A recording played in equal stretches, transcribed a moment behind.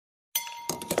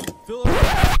Fill it.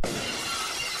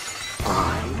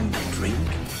 I drink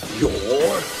your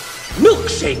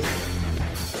milkshake.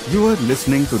 You are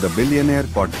listening to the Billionaire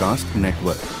Podcast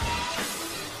Network.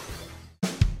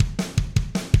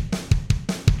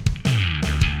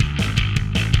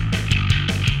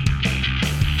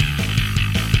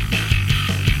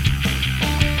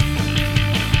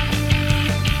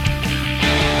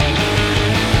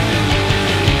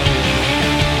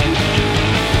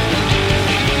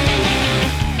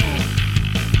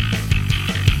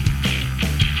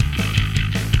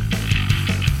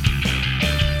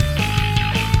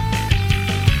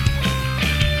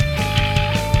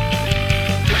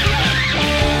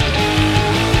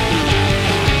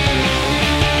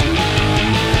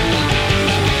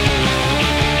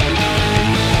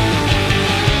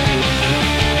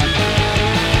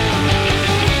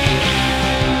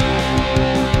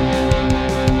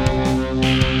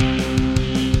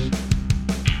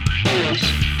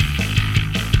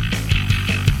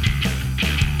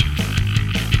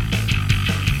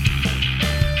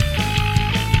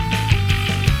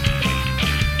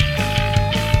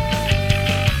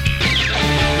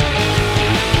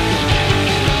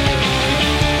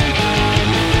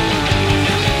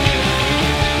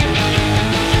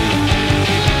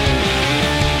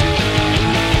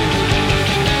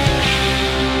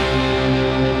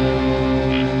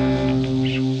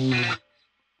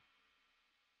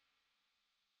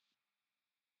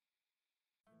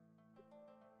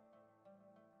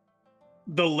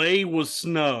 The lay was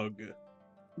snug,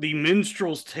 the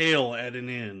minstrel's tale at an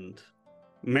end.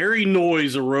 Merry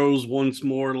noise arose once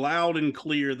more, loud and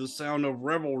clear, the sound of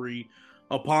revelry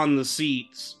upon the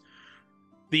seats.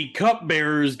 The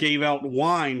cupbearers gave out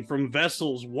wine from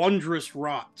vessels wondrous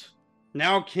wrought.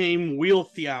 Now came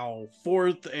Wealhtheow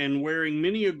forth, and wearing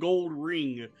many a gold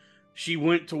ring, she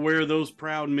went to where those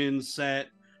proud men sat,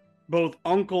 both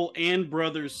uncle and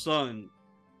brother's son.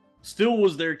 Still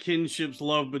was there kinship's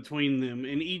love between them,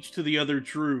 and each to the other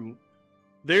true.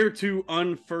 There too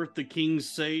Unferth the king's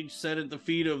sage sat at the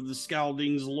feet of the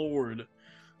Scalding's lord.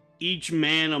 Each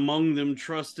man among them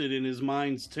trusted in his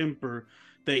mind's temper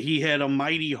that he had a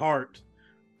mighty heart,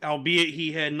 albeit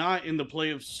he had not in the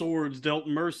play of swords dealt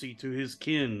mercy to his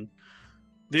kin.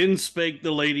 Then spake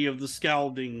the lady of the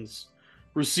Scaldings,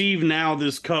 "Receive now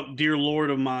this cup, dear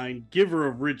lord of mine, giver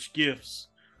of rich gifts.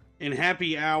 In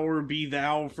happy hour be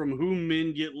thou, from whom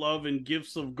men get love and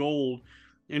gifts of gold,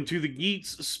 and to the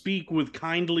Geats speak with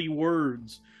kindly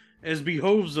words, as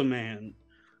behoves a man.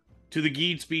 To the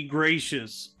Geats be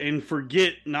gracious, and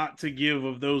forget not to give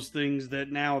of those things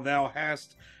that now thou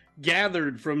hast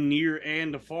gathered from near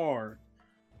and afar.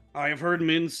 I have heard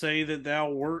men say that thou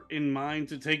wert in mind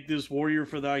to take this warrior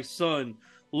for thy son.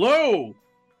 Lo!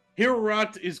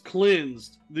 Heorot is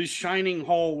cleansed, this shining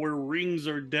hall where rings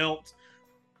are dealt.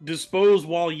 Dispose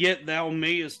while yet thou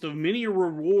mayest of many a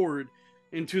reward,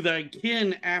 and to thy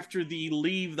kin after thee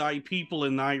leave thy people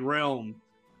in thy realm,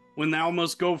 when thou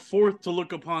must go forth to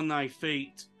look upon thy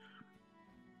fate.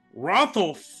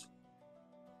 Rotholf,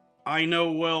 I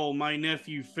know well, my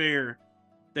nephew fair,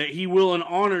 that he will in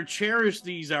honor cherish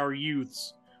these our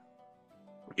youths.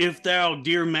 If thou,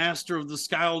 dear master of the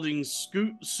Scaldings,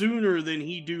 scoot sooner than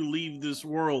he do leave this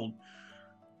world,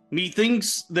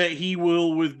 methinks that he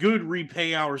will with good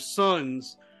repay our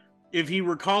sons, if he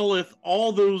recalleth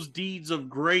all those deeds of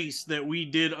grace that we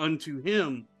did unto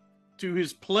him, to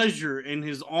his pleasure and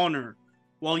his honor,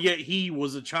 while yet he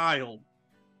was a child."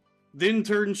 Then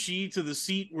turned she to the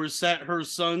seat where sat her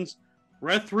sons,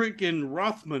 Rethric and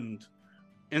Rothmund,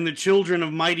 and the children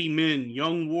of mighty men,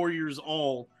 young warriors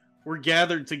all, were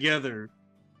gathered together.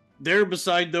 There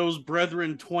beside those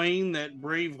brethren twain, that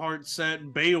brave heart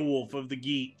sat Beowulf of the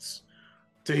Geats.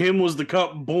 To him was the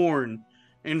cup borne,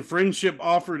 and friendship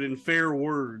offered in fair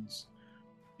words.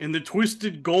 And the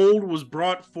twisted gold was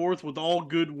brought forth with all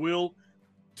goodwill,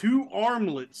 2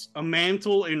 armlets, a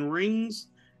mantle, and rings,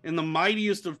 and the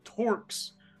mightiest of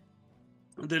torques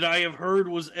that I have heard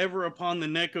was ever upon the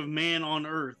neck of man on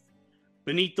earth.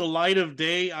 Beneath the light of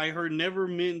day I heard never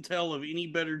men tell of any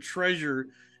better treasure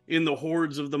in the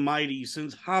hoards of the mighty,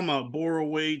 since Hama bore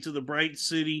away to the bright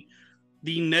city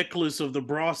the necklace of the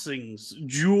Brossings,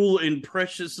 jewel and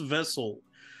precious vessel.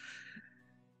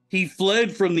 He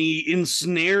fled from the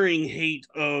ensnaring hate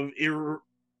of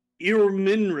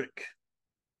Irminric,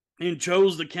 and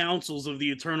chose the counsels of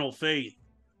the eternal faith.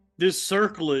 This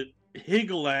circlet,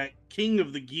 Higelac, king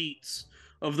of the Geats,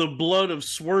 of the blood of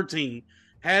Swerting,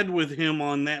 had with him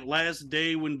on that last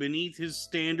day when beneath his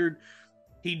standard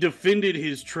he defended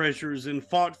his treasures and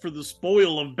fought for the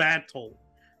spoil of battle.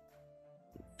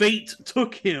 Fate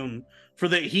took him, for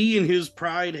that he in his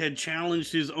pride had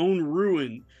challenged his own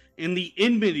ruin, and the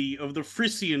enmity of the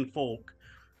Frisian folk.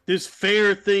 This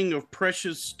fair thing of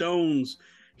precious stones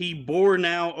he bore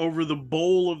now over the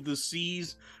bowl of the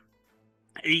seas,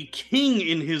 a king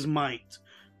in his might.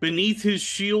 Beneath his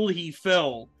shield he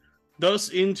fell. Thus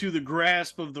into the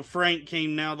grasp of the Frank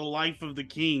came now the life of the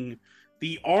king.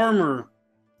 The armor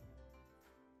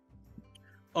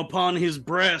upon his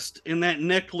breast, and that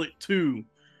necklet too.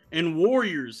 And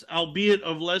warriors, albeit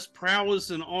of less prowess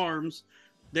in arms,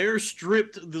 there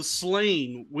stripped the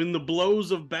slain when the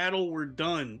blows of battle were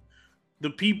done. The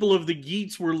people of the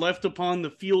Geats were left upon the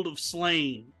field of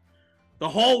slain. The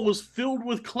hall was filled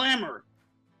with clamor.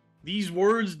 These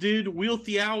words did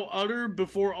Wealhtheow utter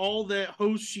before all that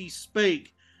host she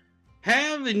spake.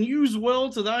 Have and use well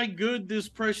to thy good this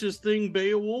precious thing,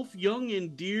 Beowulf, young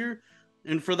and dear,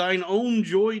 and for thine own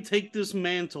joy take this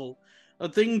mantle, a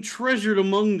thing treasured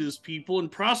among this people,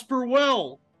 and prosper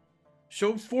well.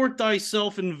 Show forth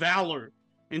thyself in valor,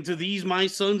 and to these my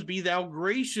sons be thou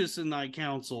gracious in thy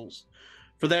counsels,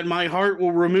 for that my heart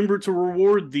will remember to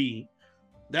reward thee.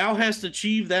 Thou hast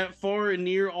achieved that far and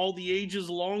near all the ages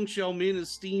long shall men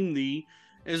esteem thee,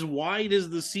 as wide as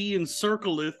the sea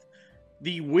encircleth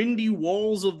the windy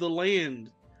walls of the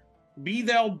land. Be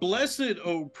thou blessed,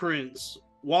 O Prince,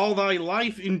 while thy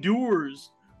life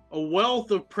endures, a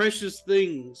wealth of precious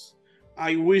things.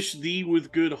 I wish thee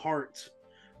with good heart.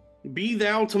 Be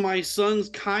thou to my sons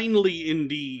kindly in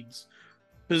deeds,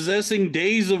 possessing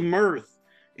days of mirth.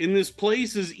 In this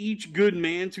place is each good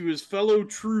man to his fellow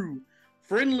true,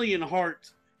 friendly in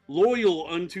heart, loyal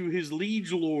unto his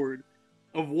liege lord,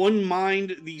 of one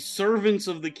mind the servants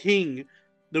of the king,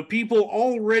 the people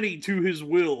all ready to his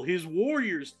will, his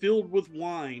warriors filled with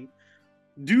wine.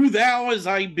 Do thou as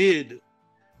I bid.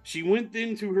 She went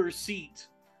then to her seat.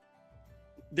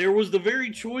 There was the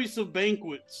very choice of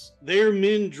banquets. There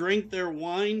men drank their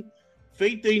wine.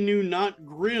 Fate they knew not,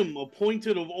 grim,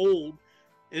 appointed of old,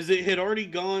 as it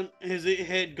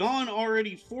had gone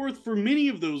already forth for many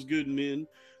of those good men,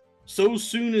 so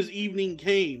soon as evening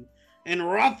came, and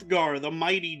Hrothgar the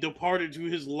mighty departed to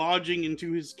his lodging and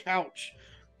to his couch.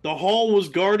 The hall was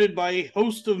guarded by a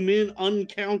host of men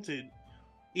uncounted,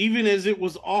 even as it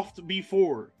was oft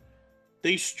before.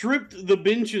 They stripped the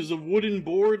benches of wooden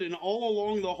board, and all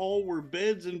along the hall were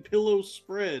beds and pillows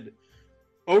spread.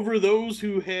 Over those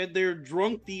who had there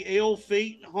drunk the ale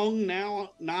fate hung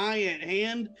now nigh at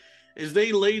hand, as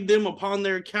they laid them upon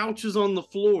their couches on the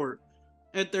floor.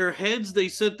 At their heads they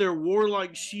set their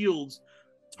warlike shields,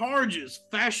 targes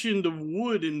fashioned of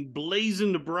wood and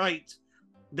blazoned bright.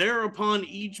 There upon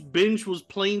each bench was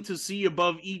plain to see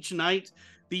above each knight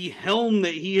the helm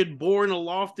that he had borne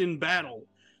aloft in battle,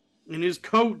 and his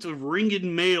coat of ringed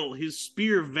mail, his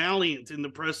spear valiant in the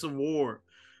press of war.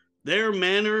 Their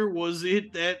manner was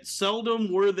it that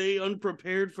seldom were they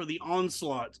unprepared for the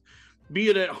onslaught, be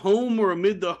it at home or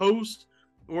amid the host,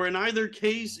 or in either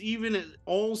case, even at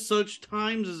all such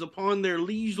times as upon their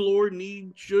liege lord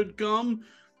need should come.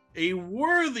 A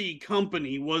worthy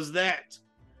company was that.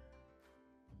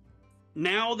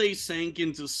 Now they sank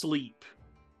into sleep.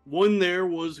 One there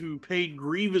was who paid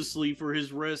grievously for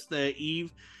his rest that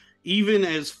eve, even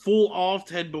as full oft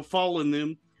had befallen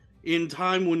them in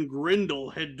time when Grendel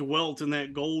had dwelt in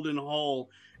that golden hall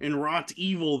and wrought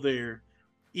evil there,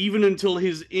 even until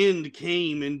his end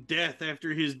came in death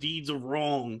after his deeds of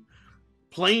wrong.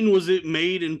 Plain was it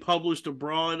made and published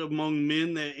abroad among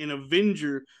men that an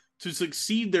avenger to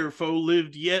succeed their foe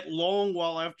lived yet long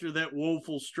while after that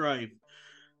woeful strife.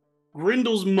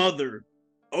 Grendel's mother,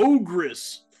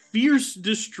 ogress, fierce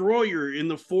destroyer in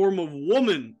the form of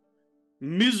woman,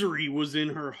 misery was in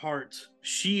her heart,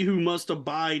 she who must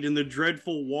abide in the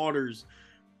dreadful waters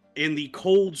and the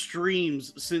cold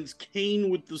streams, since Cain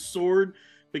with the sword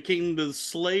became the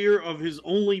slayer of his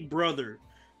only brother,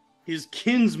 his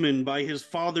kinsman by his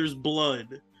father's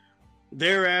blood.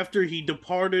 Thereafter he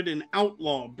departed an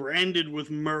outlaw branded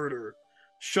with murder,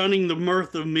 shunning the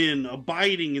mirth of men,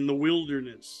 abiding in the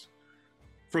wilderness.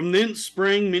 From thence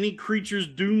sprang many creatures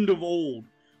doomed of old,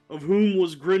 of whom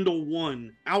was Grendel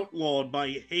one, outlawed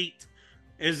by hate,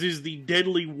 as is the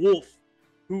deadly wolf,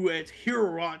 who at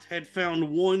Heorot had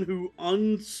found one who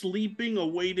unsleeping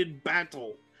awaited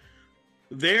battle.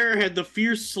 There had the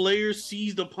fierce slayer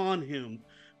seized upon him,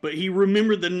 but he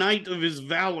remembered the night of his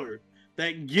valor,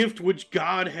 that gift which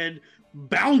God had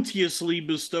bounteously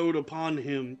bestowed upon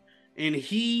him, and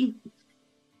he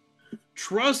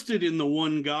trusted in the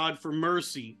one God for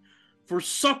mercy, for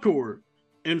succor,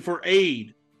 and for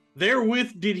aid.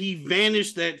 Therewith did he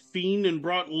vanish that fiend and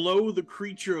brought low the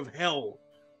creature of hell.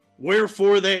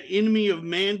 Wherefore that enemy of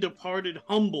man departed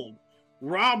humbled,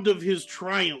 robbed of his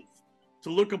triumph, to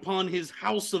look upon his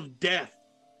house of death.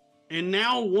 And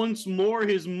now once more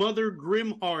his mother,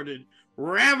 grim-hearted,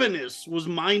 ravenous, was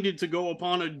minded to go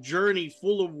upon a journey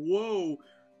full of woe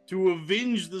to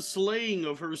avenge the slaying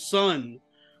of her son.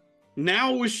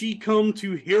 Now was she come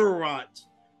to Heorot,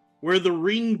 where the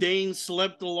ring-dane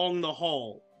slept along the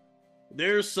hall.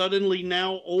 There suddenly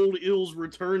now old ills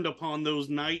returned upon those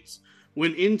knights,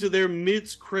 when into their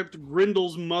midst crept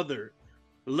Grendel's mother.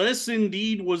 Less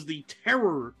indeed was the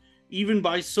terror, even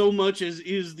by so much as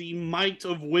is the might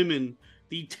of women,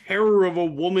 the terror of a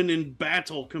woman in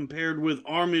battle compared with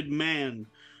armed man,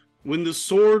 when the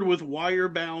sword with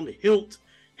wire-bound hilt,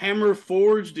 hammer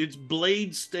forged, its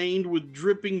blade stained with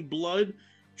dripping blood,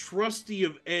 trusty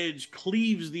of edge,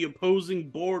 cleaves the opposing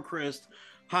boar-crest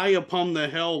high upon the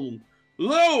helm.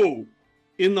 Lo!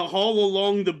 In the hall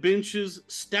along the benches,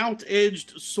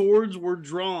 stout-edged swords were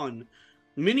drawn.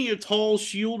 Many a tall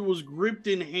shield was gripped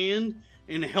in hand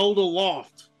and held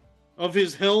aloft. Of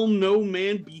his helm no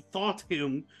man bethought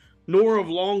him, nor of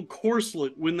long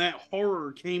corslet when that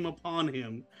horror came upon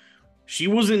him. She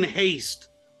was in haste.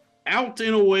 Out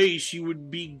and away she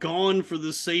would be gone for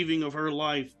the saving of her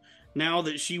life, now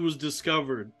that she was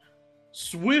discovered.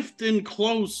 Swift and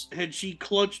close had she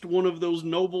clutched one of those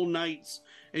noble knights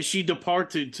as she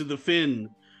departed to the fen.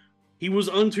 He was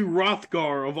unto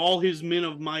Hrothgar of all his men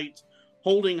of might,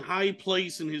 holding high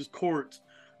place in his court,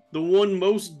 the one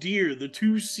most dear, the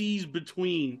two seas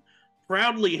between.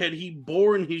 Proudly had he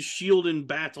borne his shield in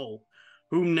battle,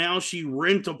 whom now she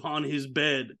rent upon his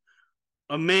bed.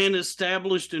 A man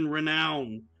established in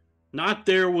renown. Not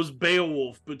there was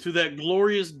Beowulf, but to that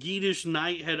glorious Geatish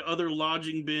knight had other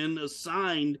lodging been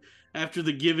assigned after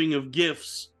the giving of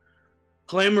gifts.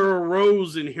 Clamor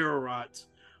arose in Heorot.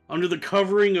 Under the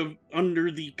covering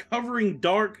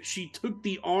dark, she took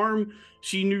the arm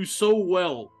she knew so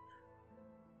well.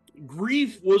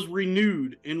 Grief was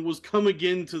renewed and was come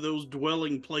again to those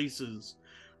dwelling places.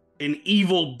 An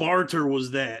evil barter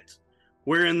was that,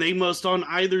 wherein they must on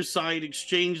either side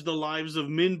exchange the lives of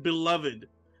men beloved.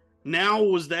 Now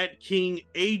was that king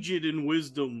aged in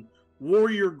wisdom,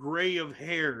 warrior gray of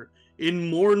hair,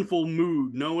 in mournful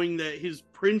mood, knowing that his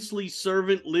princely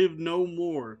servant lived no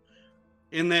more,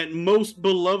 and that most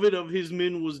beloved of his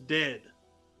men was dead.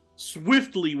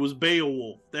 Swiftly was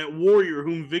Beowulf, that warrior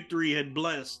whom victory had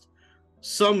blessed,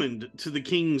 summoned to the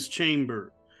king's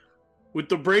chamber. With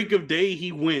the break of day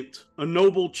he went, a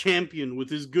noble champion with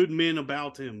his good men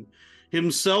about him,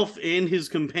 himself and his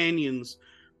companions,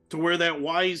 to where that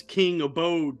wise king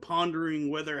abode,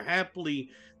 pondering whether haply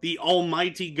the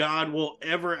Almighty God will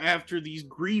ever after these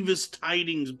grievous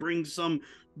tidings bring some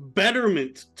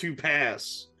betterment to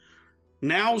pass.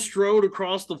 Now strode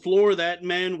across the floor that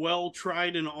man well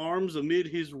tried in arms. Amid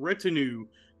his retinue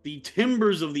the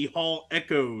timbers of the hall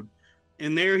echoed,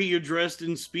 and there he addressed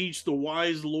in speech the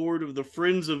wise lord of the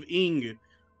friends of Ing,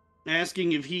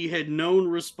 asking if he had known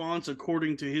response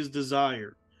according to his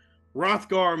desire.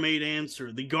 Hrothgar made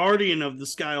answer, the guardian of the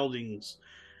Scyldings,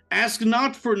 "Ask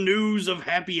not for news of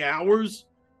happy hours.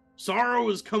 Sorrow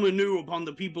is come anew upon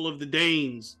the people of the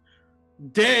Danes.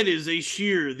 Dead is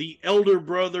Aesir, the elder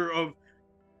brother of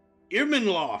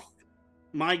Irminloth.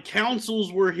 My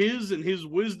counsels were his, and his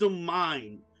wisdom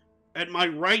mine. At my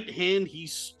right hand he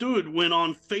stood when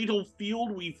on fatal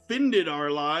field we fended our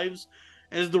lives,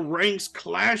 as the ranks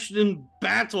clashed in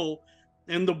battle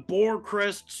and the boar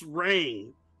crests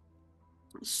rang.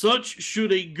 Such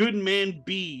should a good man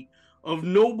be, of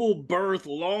noble birth,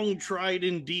 long tried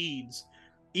in deeds,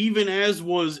 even as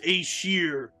was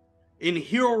Aesir. In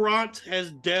Heorot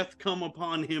has death come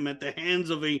upon him at the hands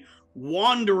of a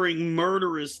wandering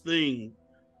murderous thing.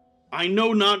 I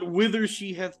know not whither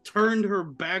she hath turned her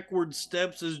backward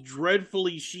steps, as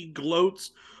dreadfully she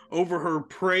gloats over her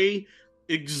prey,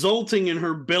 exulting in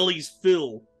her belly's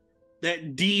fill.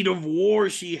 That deed of war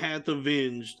she hath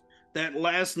avenged, that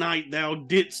last night thou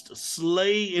didst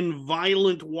slay in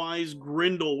violent wise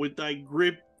Grendel with thy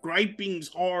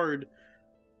gripings hard,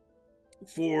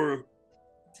 for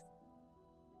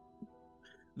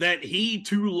that he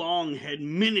too long had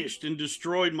menaced and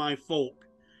destroyed my folk.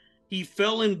 He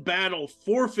fell in battle,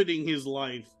 forfeiting his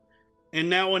life, and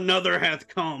now another hath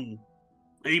come,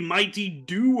 a mighty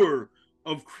doer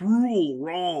of cruel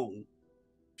wrong.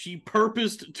 She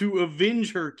purposed to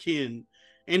avenge her kin,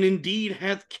 and indeed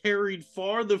hath carried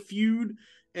far the feud,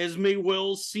 as may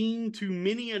well seem to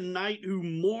many a knight who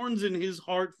mourns in his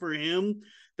heart for him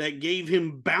that gave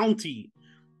him bounty,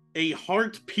 a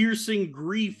heart-piercing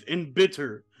grief and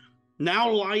bitter.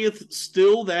 Now lieth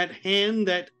still that hand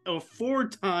that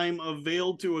aforetime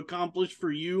availed to accomplish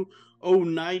for you, O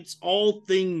knights, all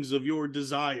things of your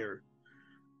desire.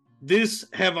 This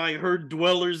have I heard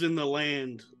dwellers in the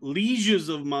land, lieges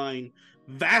of mine,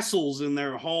 vassals in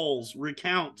their halls,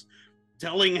 recount,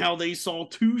 telling how they saw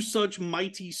two such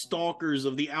mighty stalkers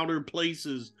of the outer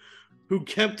places, who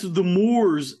kept the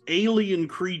moors alien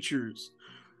creatures.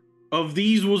 Of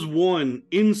these was one,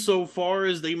 in so far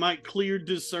as they might clear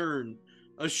discern,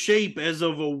 a shape as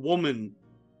of a woman,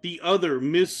 the other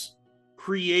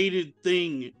miscreated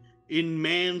thing in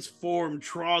man's form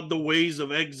trod the ways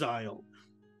of exile,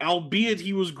 albeit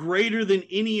he was greater than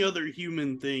any other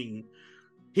human thing.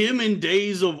 Him in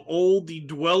days of old the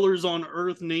dwellers on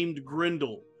earth named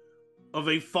Grendel. Of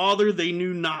a father they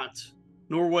knew not,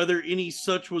 nor whether any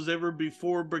such was ever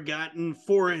before begotten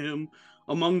for him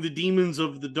among the demons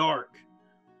of the dark.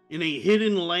 In a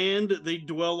hidden land they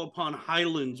dwell upon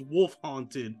highlands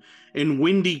wolf-haunted and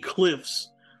windy cliffs,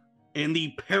 and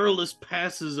the perilous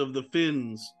passes of the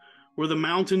fens, where the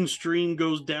mountain stream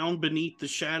goes down beneath the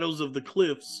shadows of the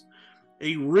cliffs,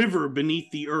 a river beneath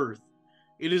the earth.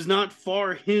 It is not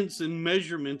far hence in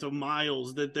measurement of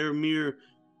miles that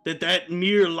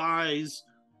mere lies,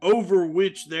 over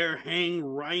which there hang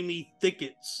rimy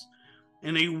thickets,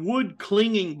 and a wood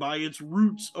clinging by its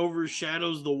roots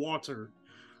overshadows the water.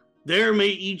 There may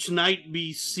each night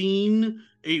be seen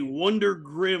a wonder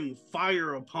grim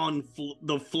fire upon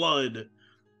the flood.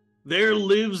 There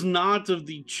lives not of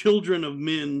the children of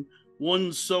men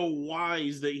one so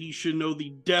wise that he should know the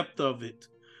depth of it.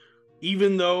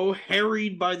 Even though,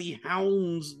 harried by the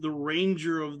hounds, the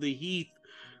ranger of the heath,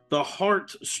 the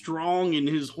heart strong in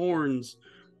his horns,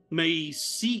 may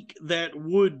seek that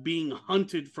wood being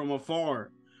hunted from afar.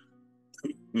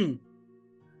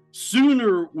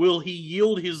 Sooner will he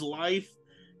yield his life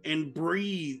and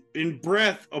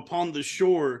breath upon the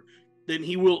shore than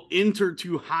he will enter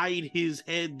to hide his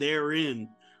head therein.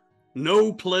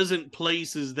 No pleasant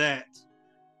place is that.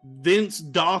 Thence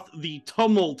doth the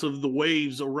tumult of the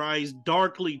waves arise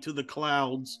darkly to the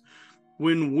clouds,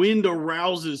 when wind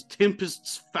arouses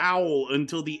tempests foul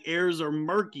until the airs are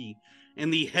murky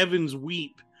and the heavens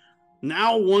weep.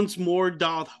 Now once more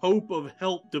doth hope of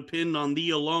help depend on thee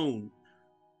alone.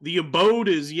 The abode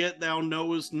as yet thou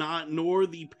knowest not, nor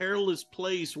the perilous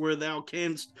place where thou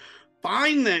canst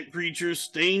find that creature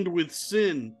stained with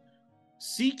sin.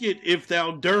 Seek it if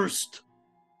thou durst.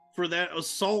 For that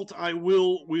assault I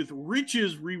will with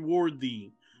riches reward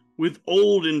thee, with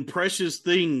old and precious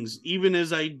things, even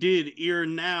as I did ere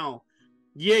now,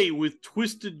 yea, with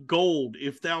twisted gold,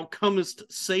 if thou comest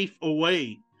safe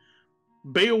away.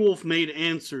 Beowulf made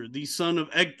answer, the son of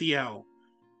Ecgtheow,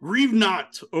 grieve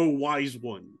not, O wise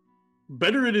one.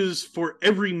 Better it is for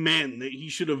every man that he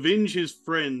should avenge his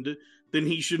friend than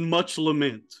he should much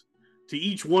lament. To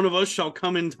each one of us shall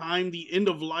come in time the end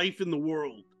of life in the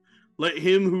world. Let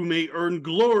him who may earn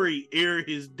glory ere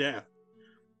his death.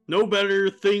 No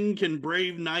better thing can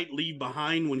brave knight leave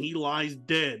behind when he lies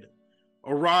dead.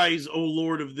 Arise, O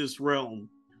Lord of this realm.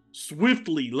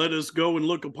 Swiftly let us go and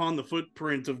look upon the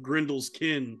footprint of Grendel's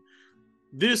kin.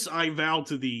 This I vow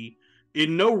to thee,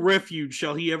 in no refuge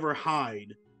shall he ever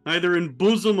hide, neither in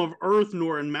bosom of earth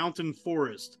nor in mountain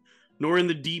forest, nor in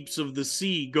the deeps of the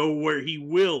sea go where he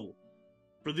will.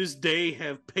 For this day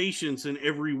have patience in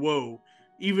every woe,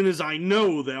 even as I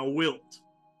know thou wilt.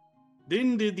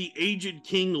 Then did the aged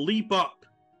king leap up,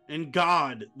 and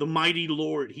God, the mighty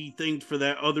Lord, he thanked for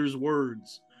that other's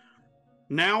words.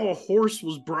 Now a horse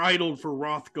was bridled for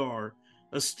Hrothgar,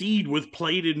 a steed with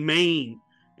plaited mane,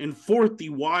 and forth the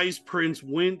wise prince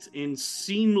went in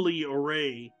seemly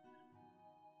array.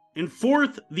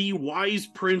 Forth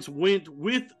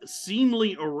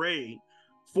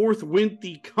went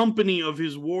the company of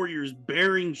his warriors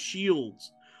bearing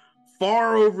shields.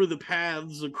 Far over the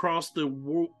paths, across the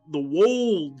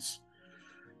wolds,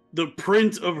 the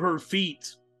print of her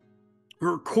feet.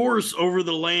 Her course over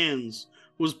the lands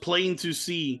was plain to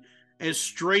see, as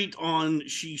straight on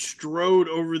she strode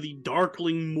over the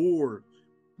darkling moor,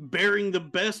 bearing the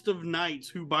best of knights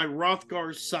who by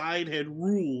Hrothgar's side had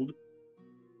ruled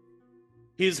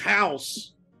his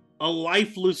house, a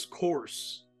lifeless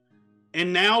corse.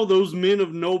 And now those men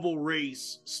of noble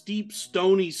race, steep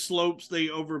stony slopes they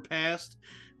overpassed,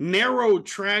 narrow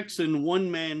tracks and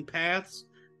one-man paths,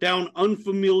 down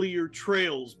unfamiliar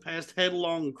trails, past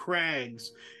headlong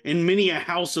crags, and many a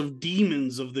house of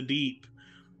demons of the deep.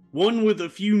 One with a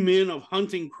few men of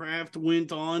hunting craft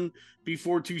went on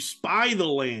before to spy the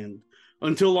land,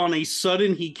 until on a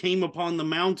sudden he came upon the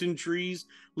mountain trees,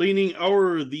 leaning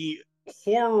o'er the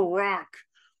horror rock,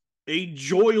 a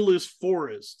joyless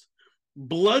forest.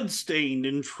 Blood-stained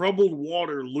and troubled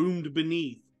water loomed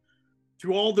beneath.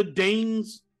 To all the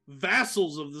Danes,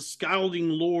 vassals of the scalding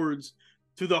lords,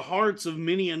 to the hearts of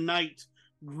many a knight,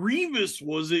 Grievous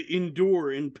was it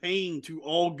endure and pain to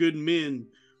all good men,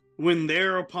 when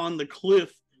there upon the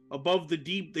cliff above the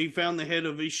deep they found the head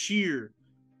of a shear.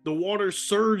 The water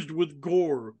surged with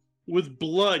gore, with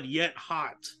blood yet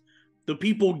hot. The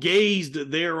people gazed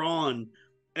thereon.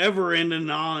 Ever and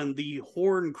anon the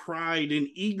horn cried an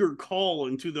eager call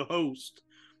unto the host.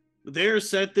 There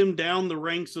set them down the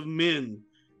ranks of men.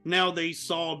 Now they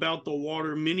saw about the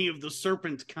water many of the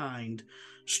serpent kind,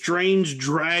 strange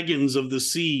dragons of the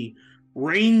sea,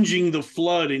 ranging the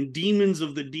flood, and demons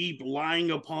of the deep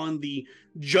lying upon the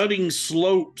jutting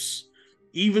slopes,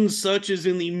 even such as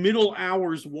in the middle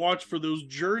hours watch for those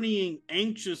journeying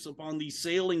anxious upon the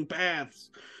sailing paths,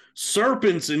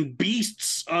 serpents and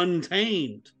beasts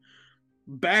untamed.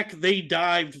 Back they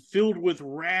dived, filled with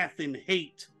wrath and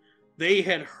hate. They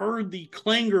had heard the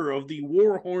clangor of the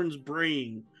war horns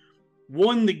braying.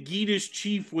 One the Geatish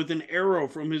chief with an arrow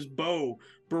from his bow,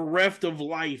 bereft of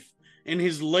life, and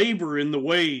his labor in the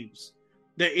waves,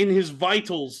 that in his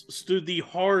vitals stood the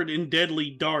hard and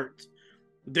deadly dart.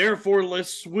 Therefore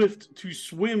less swift to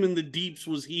swim in the deeps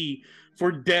was he,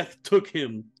 for death took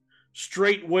him.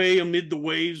 Straightway amid the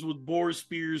waves with boar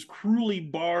spears cruelly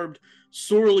barbed,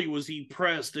 sorely was he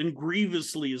pressed and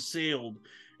grievously assailed,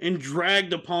 and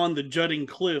dragged upon the jutting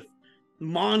cliff,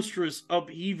 monstrous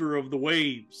upheaver of the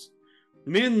waves.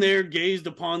 Men there gazed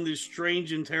upon this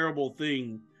strange and terrible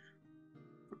thing.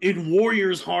 In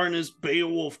warrior's harness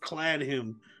Beowulf clad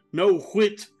him, no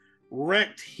whit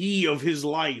recked he of his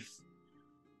life.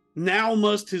 Now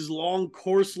must his long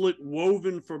corslet,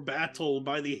 woven for battle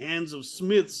by the hands of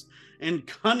smiths and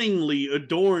cunningly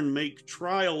adorned, make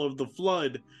trial of the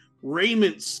flood,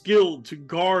 raiment skilled to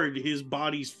guard his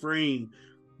body's frame,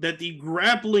 that the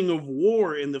grappling of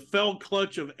war and the fell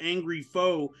clutch of angry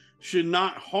foe should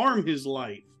not harm his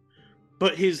life,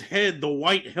 but his head the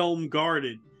white helm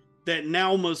guarded, that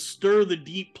now must stir the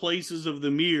deep places of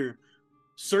the mere,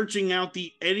 searching out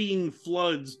the eddying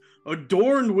floods,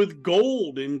 adorned with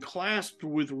gold and clasped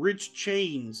with rich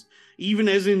chains, even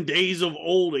as in days of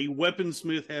old a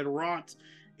weaponsmith had wrought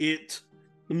it,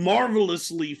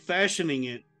 marvelously fashioning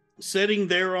it, setting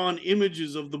thereon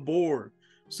images of the boar,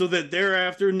 so that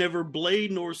thereafter never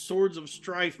blade nor swords of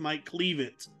strife might cleave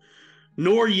it.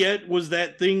 Nor yet was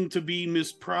that thing to be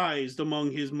misprized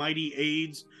among his mighty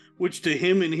aids, which to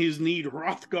him in his need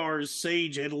Hrothgar's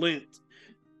sage had lent.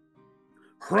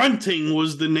 Hrunting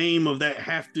was the name of that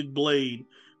hafted blade.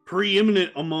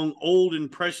 Preeminent among old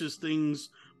and precious things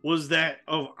was that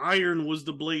of iron was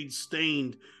the blade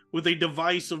stained, with a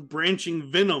device of branching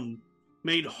venom,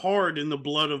 made hard in the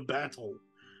blood of battle.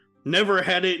 Never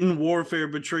had it in warfare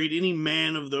betrayed any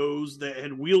man of those that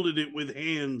had wielded it with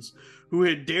hands, who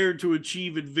had dared to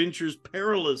achieve adventures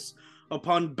perilous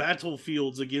upon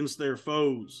battlefields against their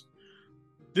foes.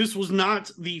 This was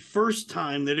not the first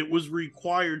time that it was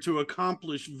required to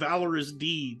accomplish valorous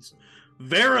deeds.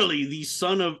 Verily, the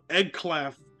son of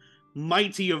Ecglaf,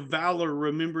 mighty of valor,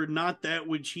 remembered not that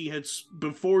which he had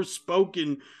before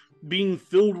spoken, being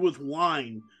filled with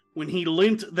wine, when he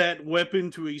lent that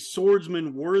weapon to a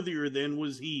swordsman worthier than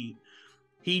was he.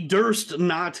 He durst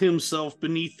not himself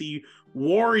beneath the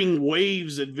warring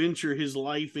waves adventure his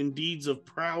life in deeds of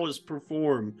prowess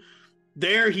perform.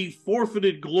 There he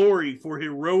forfeited glory for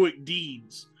heroic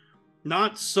deeds.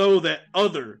 Not so that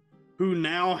other, who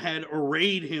now had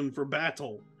arrayed him for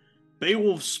battle.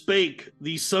 Beowulf spake,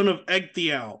 the son of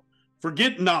Ecgtheow,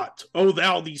 forget not, O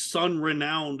thou the son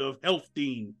renowned of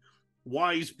Healfdene,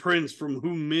 wise prince from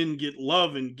whom men get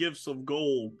love and gifts of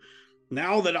gold,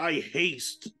 now that I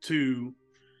haste to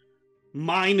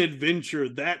mine adventure,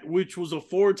 that which was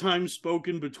aforetime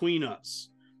spoken between us.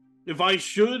 If I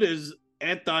should, as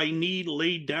at thy need,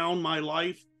 lay down my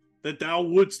life, that thou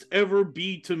wouldst ever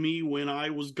be to me when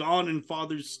I was gone in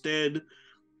father's stead,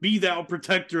 be thou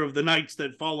protector of the knights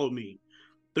that follow me,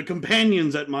 the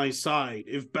companions at my side,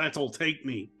 if battle take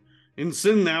me, and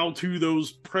send thou to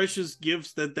those precious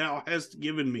gifts that thou hast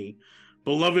given me,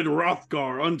 beloved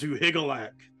Hrothgar unto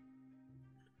Higelac.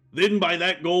 Then by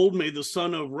that gold may the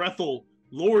son of Hrethel,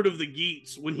 lord of the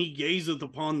Geats, when he gazeth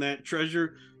upon that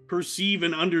treasure, perceive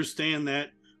and understand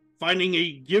that, finding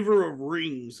a giver of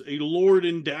rings, a lord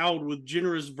endowed with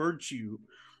generous virtue,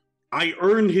 I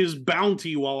earned his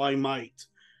bounty while I might,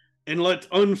 and let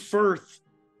Unferth,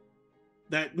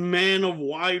 that man of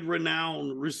wide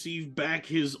renown, receive back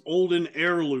his olden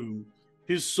heirloom,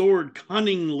 his sword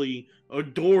cunningly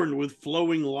adorned with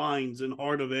flowing lines and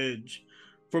heart of edge.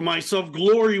 For myself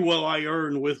glory will I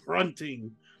earn with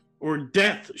Hrunting, or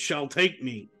death shall take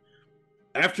me.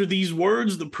 After these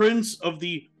words, the prince of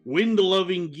the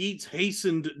wind-loving Geats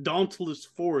hastened dauntless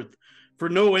forth, for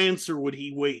no answer would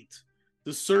he wait. The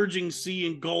The surging sea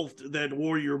engulfed that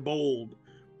warrior bold.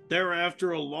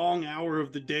 Thereafter, a long hour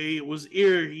of the day, it was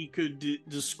ere he could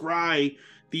descry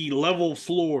the level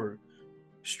floor.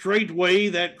 Straightway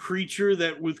that creature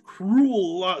that with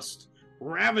cruel lust,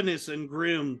 ravenous and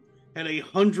grim, had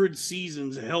 100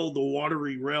 seasons held the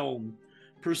watery realm,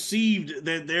 perceived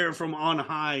that there from on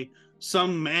high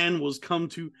some man was come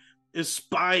to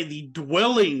espy the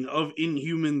dwelling of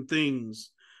inhuman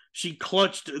things. She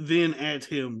clutched then at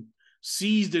him,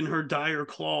 seized in her dire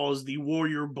claws the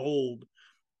warrior bold.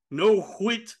 No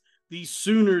whit the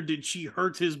sooner did she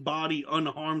hurt his body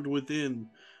unharmed within.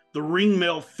 The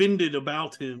ringmail fended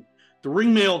about him. The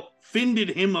ringmail fended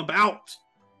him about,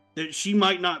 that she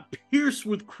might not pierce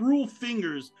with cruel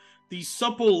fingers the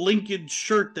supple linked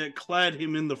shirt that clad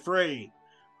him in the fray.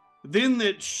 Then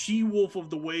that she-wolf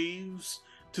of the waves,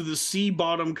 to the sea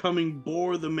bottom coming,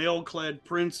 bore the mail-clad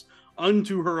prince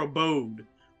unto her abode.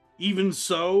 Even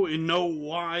so, in no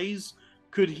wise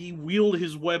could he wield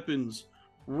his weapons.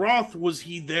 Wroth was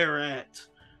he thereat.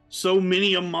 So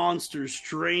many a monster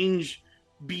strange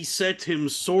beset him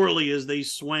sorely as they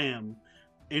swam,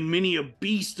 and many a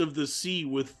beast of the sea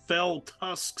with fell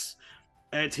tusks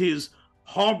at his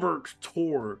hauberk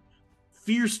tore.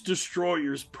 Fierce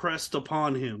destroyers pressed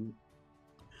upon him.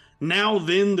 Now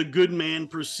then the good man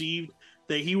perceived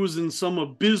that he was in some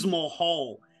abysmal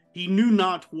hall, he knew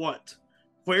not what,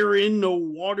 wherein no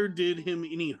water did him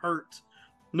any hurt,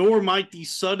 nor might the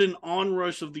sudden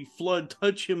onrush of the flood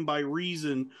touch him by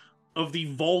reason of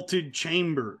the vaulted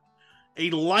chamber.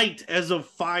 A light as of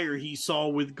fire he saw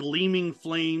with gleaming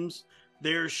flames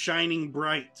there shining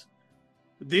bright.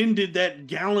 Then did that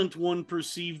gallant one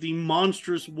perceive the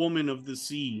monstrous woman of the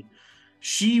sea,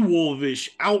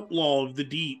 she-wolvish outlaw of the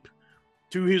deep.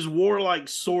 To his warlike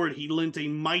sword he lent a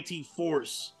mighty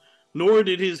force, nor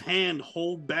did his hand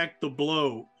hold back the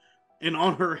blow, and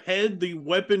on her head the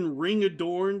weapon ring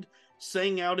adorned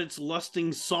sang out its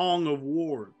lusting song of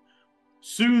war.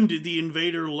 Soon did the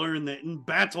invader learn that in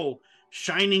battle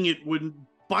shining it would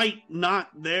bite not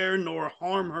there nor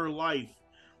harm her life.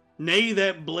 Nay,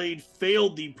 that blade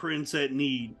failed the prince at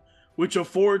need, which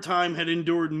aforetime had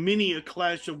endured many a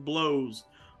clash of blows,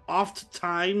 oft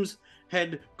times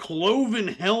had cloven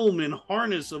helm and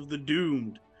harness of the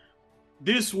doomed.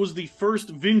 This was the first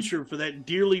venture for that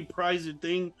dearly prized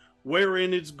thing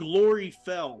wherein its glory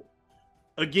fell.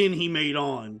 Again he made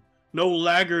on, no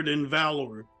laggard in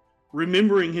valor,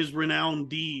 remembering his renowned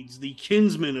deeds, the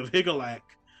kinsman of Higelac.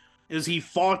 As he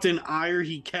fought in ire,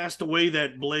 he cast away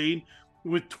that blade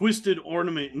with twisted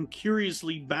ornament and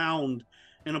curiously bound,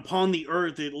 and upon the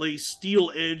earth it lay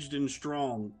steel-edged and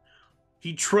strong.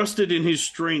 He trusted in his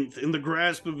strength, in the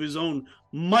grasp of his own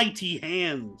mighty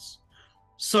hands.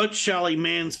 Such shall a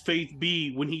man's faith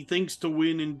be when he thinks to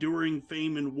win enduring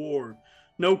fame in war.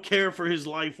 No care for his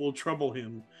life will trouble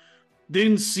him.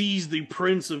 Then seized the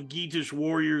prince of Geatish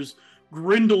warriors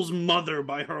Grendel's mother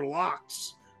by her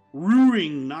locks,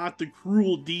 rueing not the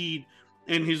cruel deed,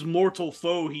 and his mortal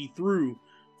foe he threw,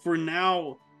 for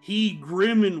now he,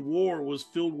 grim in war, was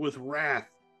filled with wrath,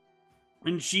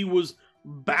 and she was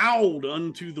bowed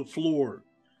unto the floor.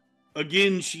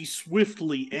 Again she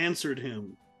swiftly answered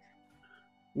him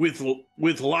with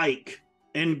like,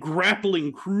 and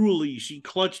grappling cruelly she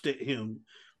clutched at him,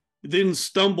 then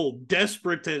stumbled,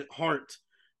 desperate at heart,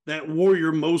 that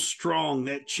warrior most strong,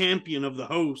 that champion of the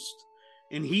host,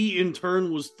 and he in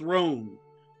turn was thrown.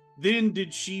 Then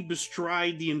did she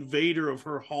bestride the invader of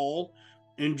her hall,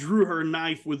 and drew her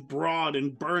knife with broad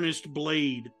and burnished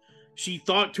blade. She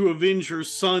thought to avenge her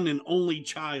son and only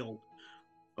child.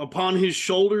 Upon his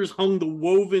shoulders hung the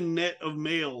woven net of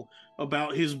mail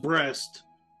about his breast.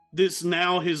 This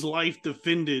now his life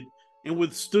defended, and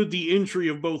withstood the entry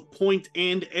of both point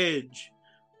and edge.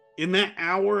 In that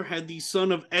hour had the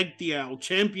son of Ecgtheow,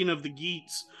 champion of the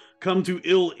Geats, come to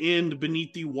ill end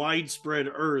beneath the widespread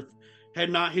earth, had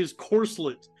not his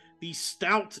corslet, the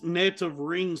stout net of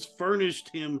rings, furnished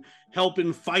him help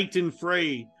in fight and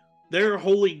fray. Their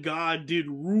holy God did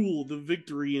rule the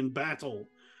victory in battle.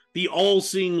 The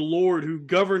all-seeing Lord who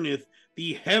governeth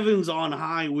the heavens on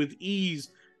high with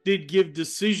ease did give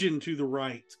decision to the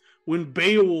right, when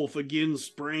Beowulf again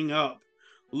sprang up.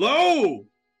 Lo!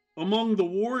 Among the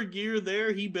war gear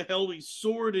there he beheld a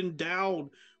sword endowed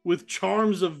with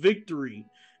charms of victory,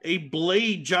 a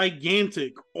blade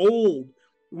gigantic, old,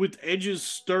 with edges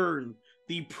stern,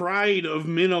 the pride of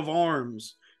men of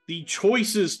arms, the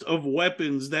choicest of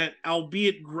weapons that,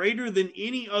 albeit greater than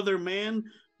any other man,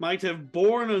 might have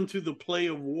borne unto the play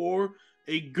of war,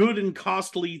 a good and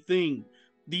costly thing,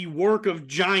 the work of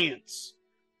giants.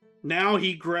 Now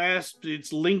he grasped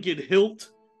its linked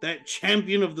hilt, that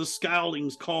champion of the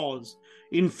Scyldings' cause,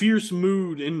 In fierce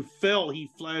mood and fell he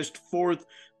flashed forth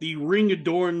the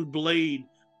ring-adorned blade.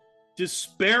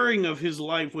 Despairing of his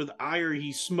life with ire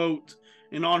he smote,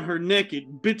 and on her neck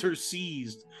it bitter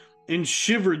seized, and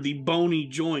shivered the bony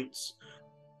joints.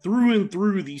 Through and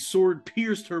through the sword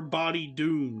pierced her body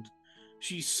doomed.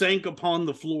 She sank upon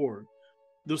the floor.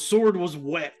 The sword was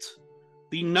wet.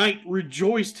 The knight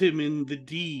rejoiced him in the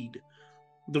deed.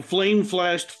 The flame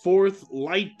flashed forth,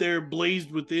 light there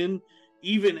blazed within,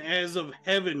 even as of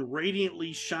heaven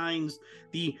radiantly shines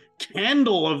the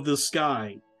candle of the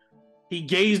sky. He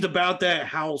gazed about that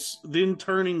house, then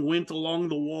turning went along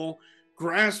the wall,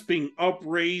 grasping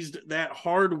upraised that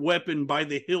hard weapon by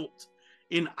the hilt.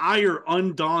 In ire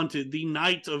undaunted, the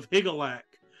knight of Higelac,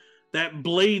 that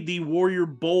blade the warrior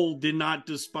bold did not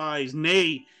despise.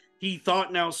 Nay, he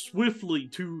thought now swiftly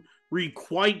to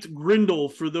requite Grendel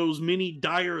for those many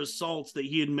dire assaults that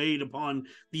he had made upon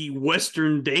the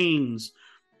western Danes,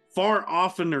 far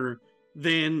oftener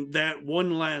than that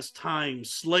one last time,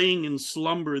 slaying in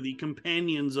slumber the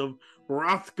companions of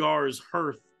Hrothgar's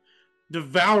hearth,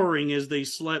 devouring as they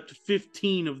slept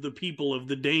 15 of the people of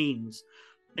the Danes,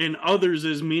 and others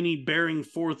as many bearing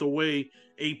forth away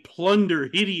a plunder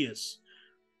hideous,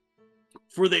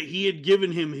 for that he had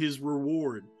given him his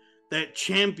reward, that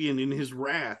champion in his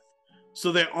wrath,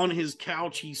 so that on his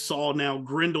couch he saw now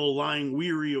Grendel lying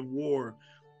weary of war,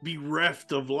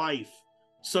 bereft of life.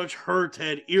 Such hurt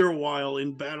had erewhile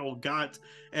in battle got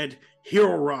at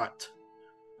Heorot.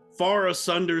 Far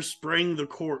asunder sprang the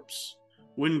corpse,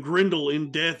 when Grendel in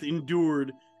death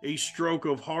endured a stroke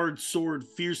of hard sword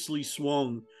fiercely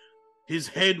swung. His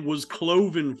head was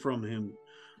cloven from him.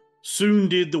 Soon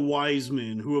did the wise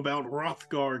men, who about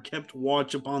Hrothgar kept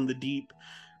watch upon the deep,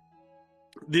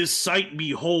 this sight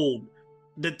behold,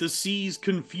 that the sea's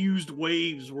confused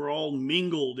waves were all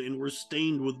mingled and were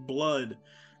stained with blood.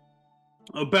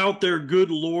 About their good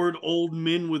lord, old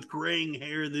men with graying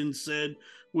hair then said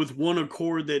with one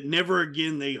accord that never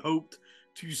again they hoped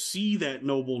to see that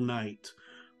noble knight,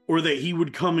 or that he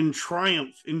would come in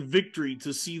triumph in victory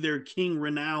to see their king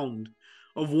renowned.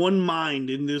 Of one mind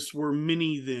in this were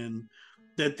many then,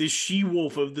 that this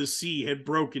she-wolf of the sea had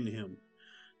broken him.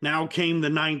 Now came the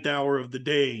 9th hour of the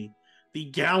day. The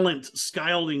gallant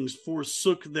Scyldings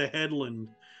forsook the headland.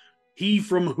 He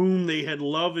from whom they had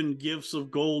love and gifts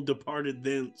of gold departed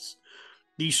thence.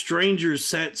 The strangers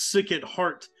sat sick at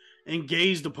heart and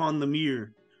gazed upon the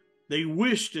mere. They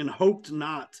wished and hoped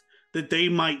not that they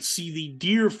might see the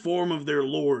dear form of their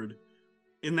lord.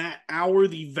 In that hour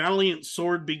the valiant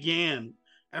sword began,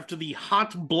 after the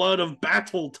hot blood of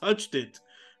battle touched it,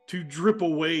 to drip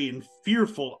away in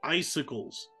fearful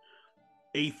icicles.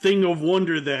 A thing of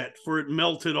wonder that, for it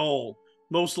melted all,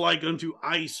 most like unto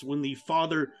ice when the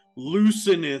Father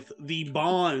looseneth the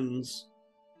bonds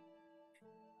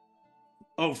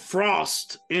of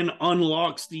frost and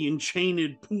unlocks the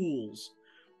enchained pools.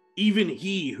 Even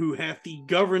he who hath the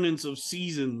governance of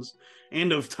seasons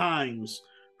and of times,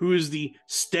 who is the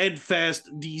steadfast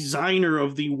designer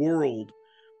of the world.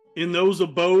 In those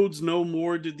abodes no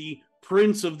more did the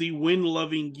prince of the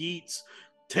wind-loving Geats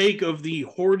take of the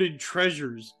hoarded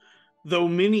treasures, though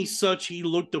many such he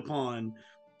looked upon,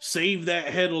 save that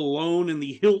head alone, and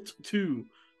the hilt too,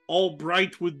 all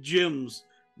bright with gems.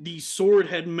 The sword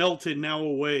had melted now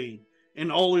away,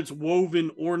 and all its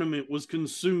woven ornament was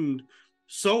consumed.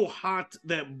 So hot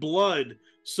that blood,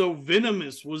 so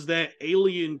venomous was that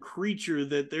alien creature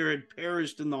that there had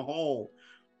perished in the hall.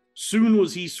 Soon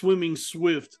was he swimming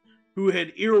swift, who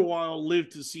had erewhile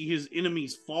lived to see his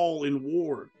enemies fall in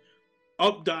war.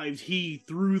 Updived he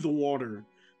through the water,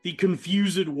 the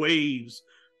confused waves,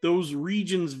 those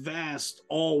regions vast,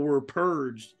 all were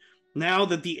purged, now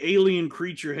that the alien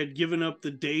creature had given up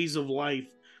the days of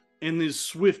life and this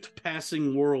swift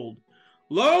passing world.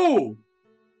 Lo!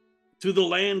 To the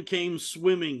land came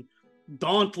swimming,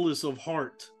 dauntless of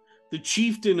heart, the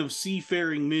chieftain of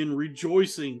seafaring men,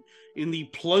 rejoicing in the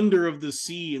plunder of the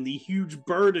sea and the huge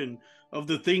burden of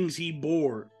the things he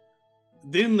bore.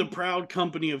 Then the proud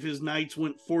company of his knights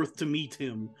went forth to meet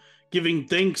him, giving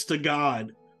thanks to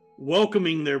God,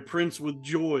 welcoming their prince with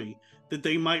joy, that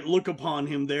they might look upon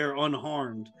him there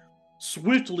unharmed.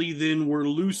 Swiftly then were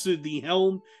loosed the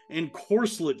helm and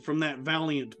corslet from that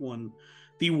valiant one.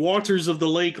 The waters of the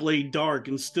lake lay dark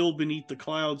and still beneath the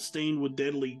clouds stained with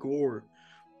deadly gore.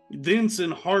 Thence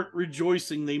in heart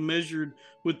rejoicing they measured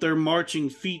with their marching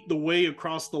feet the way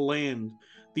across the land.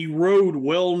 The road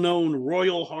well-known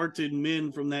royal-hearted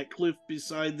men from that cliff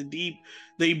beside the deep,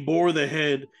 they bore the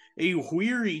head, a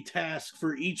weary task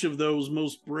for each of those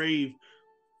most brave.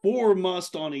 4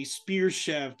 must on a spear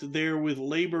shaft there with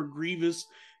labor grievous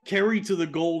carry to the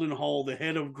golden hall the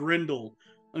head of Grendel,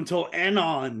 until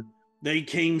anon they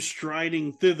came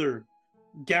striding thither,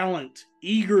 gallant,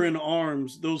 eager in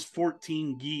arms, those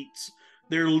 14 Geats,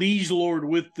 their liege lord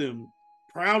with them,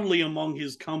 proudly among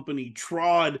his company,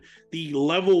 trod the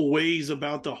level ways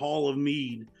about the hall of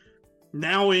mead.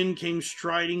 Now in came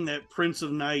striding that prince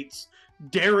of knights,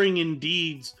 daring in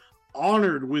deeds,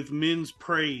 honored with men's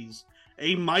praise,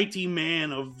 a mighty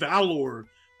man of valor,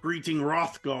 greeting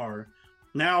Hrothgar.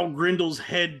 Now Grendel's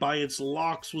head by its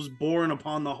locks was borne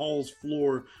upon the hall's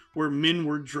floor, where men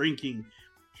were drinking,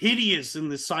 hideous in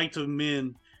the sight of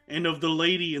men, and of the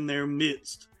lady in their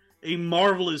midst, a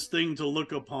marvelous thing to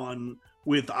look upon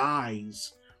with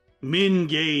eyes. Men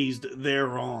gazed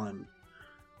thereon.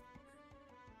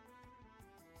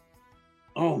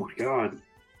 Oh my God.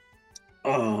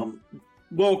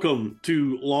 Welcome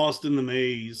to Lost in the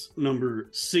Maze number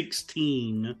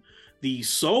 16, the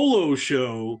solo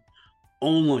show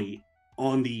only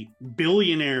on the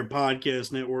Billionaire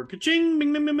Podcast Network. Ka-ching,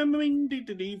 bing, bing, bing, bing, bing, dee,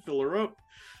 dee, dee, fill her up.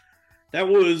 That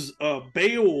was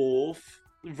Beowulf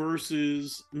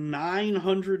versus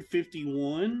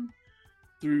 951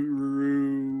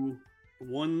 through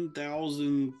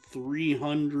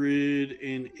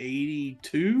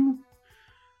 1382.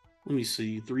 Let me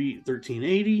see,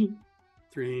 1380,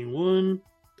 381,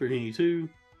 382.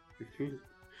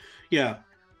 Yeah,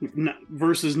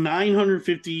 verses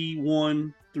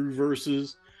 951 through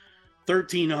verses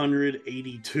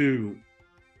 1382.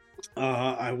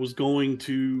 I was going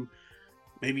to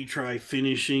maybe try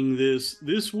finishing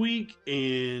this week,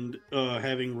 and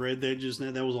having read that just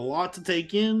now, that was a lot to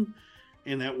take in,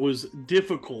 and that was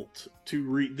difficult to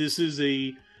read. This is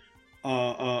a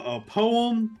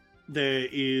poem that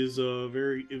is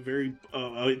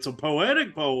it's a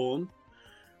poetic poem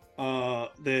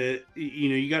that, you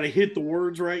know, you got to hit the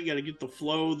words right, you got to get the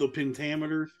flow, the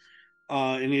pentameter,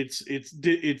 and it's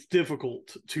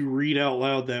difficult to read out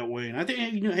loud that way. And I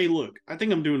think, you know, hey, look, I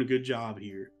think I'm doing a good job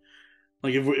here.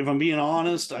 Like, if I'm being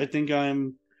honest, I think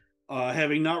I'm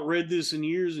having not read this in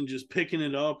years and just picking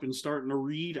it up and starting to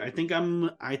read. I think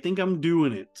I'm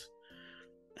doing it.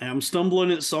 I'm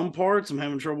stumbling at some parts. I'm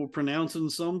having trouble pronouncing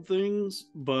some things,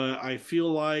 but I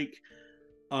feel like,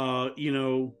 you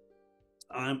know,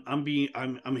 I'm being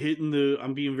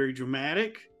very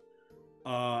dramatic.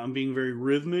 I'm being very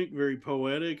rhythmic, very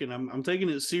poetic, and I'm taking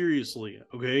it seriously.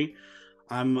 Okay,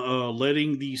 I'm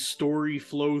letting the story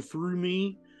flow through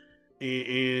me,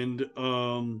 and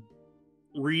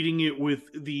reading it with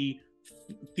the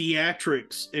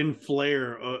theatrics and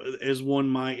flair, as one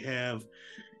might have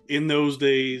in those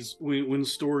days when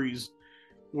stories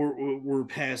were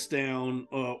passed down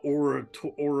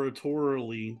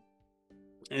oratorily,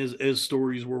 as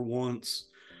stories were once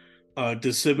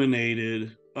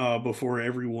disseminated before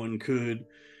everyone could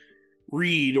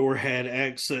read or had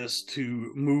access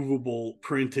to movable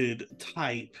printed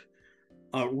type.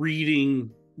 Reading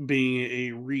being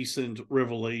a recent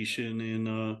revelation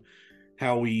in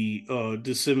how we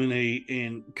disseminate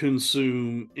and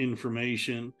consume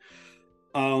information.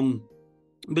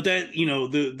 But that, you know,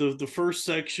 the first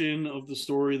section of the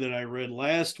story that I read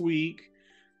last week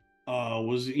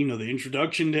was, you know, the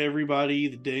introduction to everybody,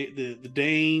 the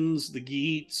Danes, the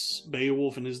Geats,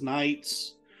 Beowulf and his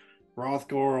knights,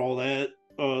 Hrothgar, all that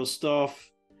stuff,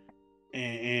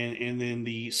 and then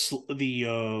the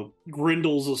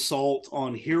Grendel's assault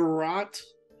on Heorot,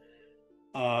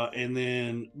 and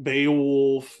then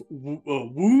Beowulf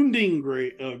wounding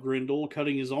Grendel,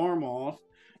 cutting his arm off.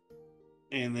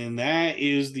 And then that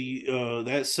is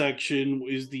that section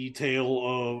is the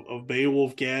tale of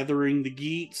Beowulf gathering the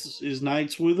Geats, his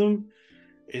knights, with him,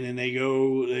 and then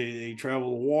they travel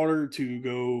the water to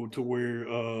go to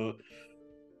where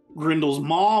Grendel's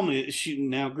mom is.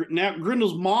 Now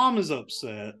Grendel's mom is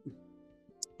upset,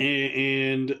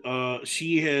 and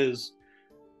she has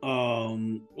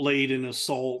laid an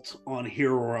assault on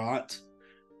Heorot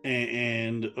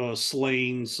and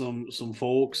slain some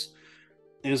folks.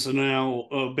 And so now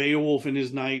Beowulf and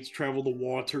his knights travel the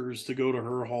waters to go to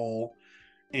her hall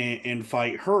and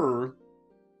fight her.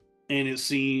 And it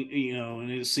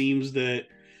seems that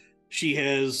she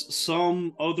has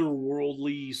some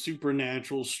otherworldly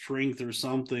supernatural strength or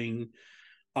something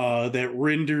that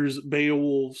renders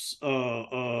Beowulf's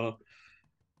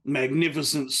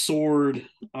magnificent sword.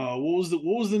 What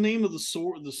was the name of the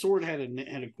sword? The sword had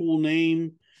a cool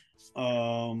name.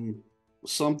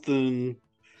 Something.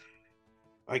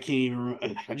 I can't even.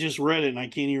 I just read it and I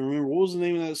can't even remember. What was the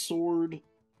name of that sword?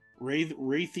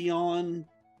 Raytheon.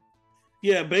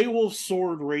 Yeah, Beowulf's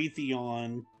sword,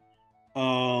 Raytheon.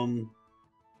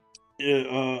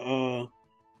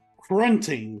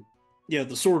 Hrunting. Yeah,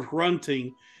 the sword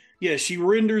Hrunting. Yeah, she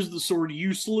renders the sword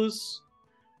useless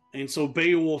and so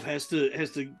Beowulf has to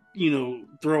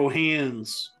throw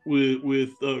hands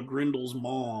with Grendel's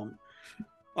mom.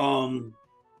 Um,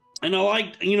 and I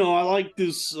like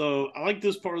this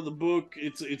part of the book.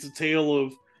 It's a tale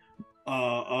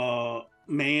of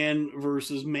man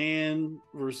versus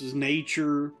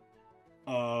nature.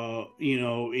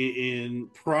 In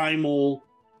primal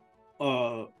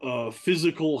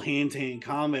physical hand to hand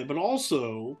combat, but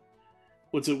also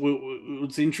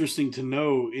what's interesting to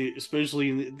know, especially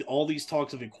in all these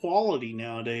talks of equality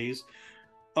nowadays,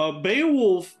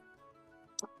 Beowulf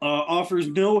offers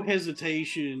no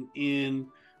hesitation in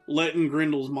letting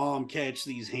Grendel's mom catch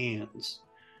these hands.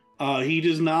 He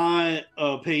does not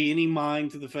pay any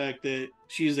mind to the fact that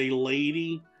she is a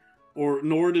lady, or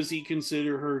nor does he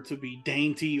consider her to be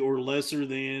dainty or lesser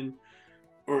than,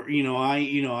 or I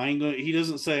ain't gonna. He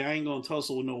doesn't say I ain't gonna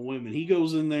tussle with no women. He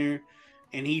goes in there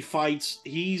and he fights.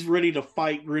 He's ready to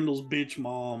fight Grendel's bitch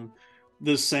mom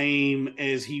the same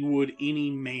as he would any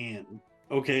man.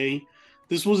 Okay,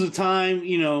 this was a time,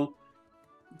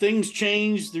 things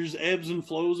changed. There's ebbs and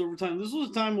flows over time. This was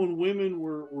a time when women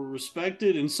were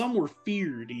respected and some were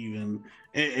feared even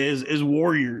as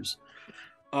warriors.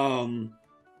 Um,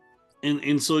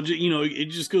 and so it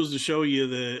just goes to show you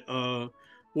that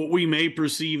what we may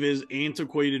perceive as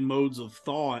antiquated modes of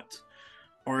thought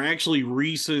are actually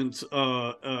recent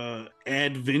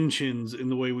adventions in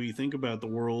the way we think about the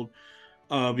world,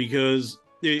 because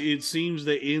it seems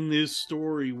that in this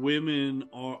story, women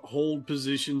hold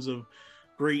positions of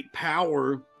great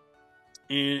power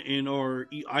and are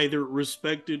either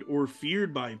respected or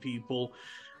feared by people.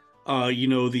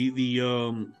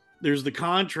 There's the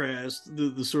contrast,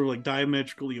 the sort of like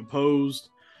diametrically opposed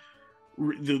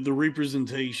the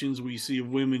representations we see of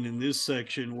women in this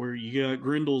section, where you got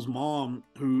Grendel's mom,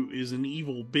 who is an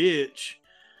evil bitch,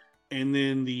 and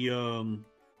then the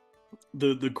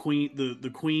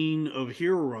queen of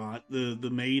Heorot,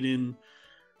 the maiden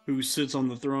who sits on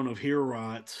the throne of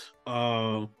Heorot,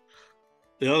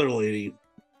 the other lady,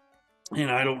 and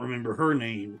I don't remember her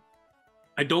name.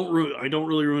 I don't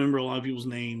really remember a lot of people's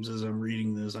names as I'm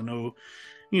reading this. I know,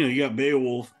 you got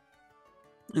Beowulf,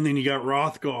 and then you got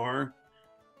Hrothgar,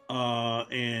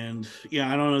 and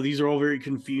yeah, I don't know. These are all very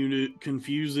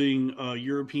confusing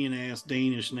European ass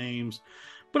Danish names,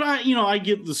 but I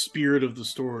get the spirit of the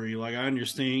story. Like, I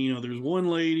understand. There's one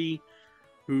lady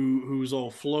who's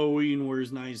all flowy and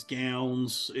wears nice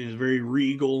gowns and is very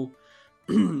regal,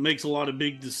 makes a lot of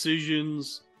big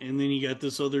decisions, and then you got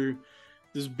this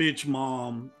bitch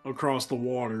mom across the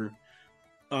water,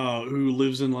 who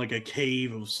lives in like a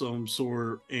cave of some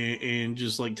sort, and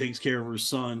just like takes care of her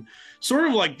son, sort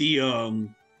of like the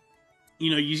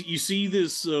you see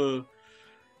this uh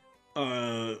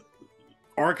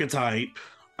archetype,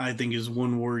 I think is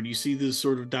one word. You see this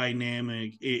sort of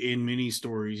dynamic in many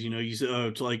stories. You see,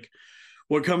 it's like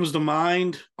what comes to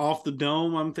mind off the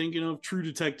dome, I'm thinking of True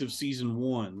Detective season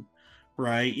 1,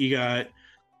 right?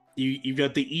 You've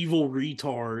got the evil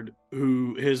retard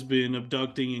who has been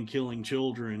abducting and killing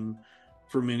children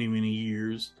for many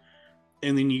years,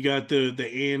 and then you got the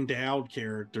Ann Dowd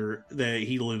character that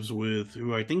he lives with,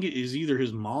 who I think is either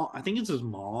his mom. I think it's his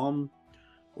mom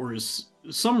or his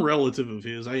some relative of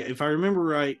his. If I remember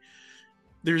right,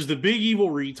 there's the big evil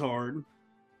retard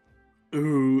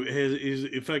who is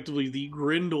effectively the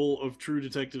Grendel of True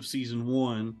Detective season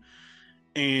 1,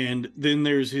 and then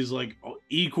there's his like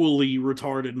equally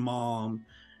retarded mom,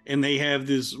 and they have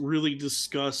this really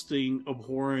disgusting,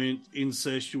 abhorrent,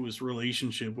 incestuous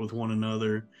relationship with one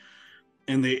another,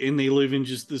 and they live in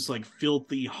just this like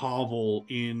filthy hovel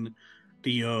in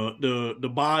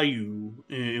the bayou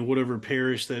in whatever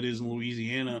parish that is in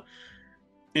Louisiana.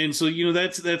 And so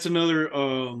that's another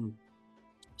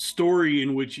story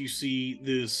in which you see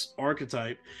this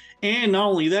archetype. And not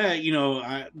only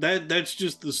that, that's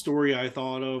just the story I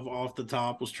thought of off the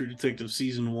top, was True Detective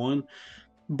season 1.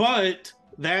 But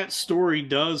that story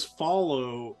does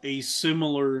follow a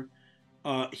similar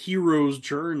hero's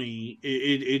journey.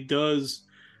 It does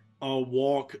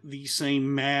walk the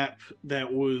same map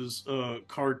that was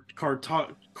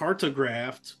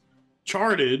cartographed,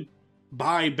 charted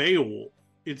by Beowulf.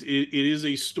 It is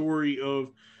a story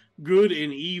of good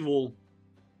and evil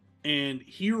and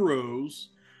heroes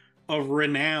of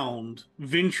renown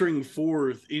venturing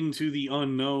forth into the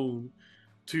unknown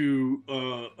to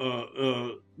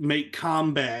make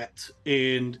combat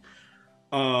and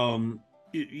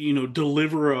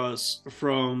deliver us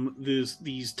from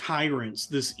these tyrants,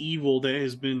 this evil that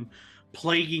has been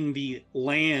plaguing the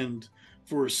land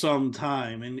for some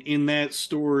time. And in that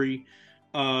story,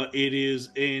 it is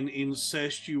an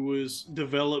incestuous,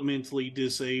 developmentally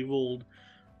disabled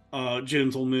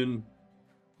gentleman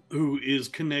who is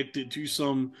connected to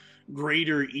some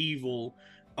greater evil,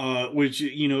 which,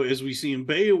 as we see in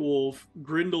Beowulf,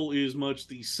 Grendel is much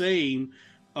the same,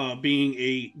 being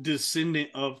a descendant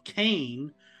of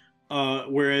Cain,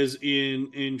 whereas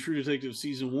in True Detective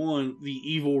season 1, the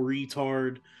evil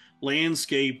retard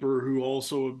landscaper who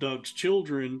also abducts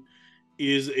children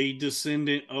is a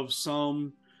descendant of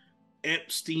some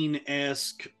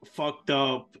Epstein-esque, fucked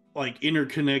up, like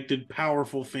interconnected,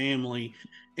 powerful family,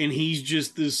 and he's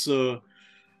just this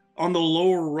on the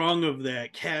lower rung of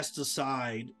that, cast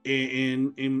aside,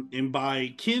 and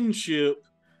by kinship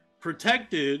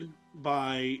protected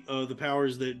by the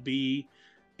powers that be,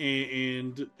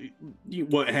 and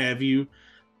what have you,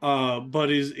 but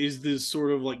is this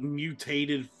sort of like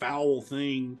mutated foul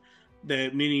thing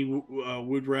that many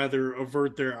would rather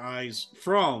avert their eyes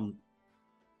from,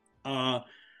 uh,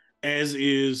 as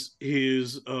is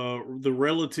his the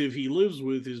relative he lives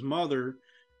with, his mother,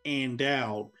 Ann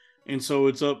Dowd. And so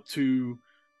it's up to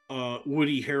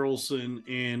Woody Harrelson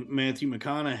and Matthew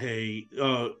McConaughey,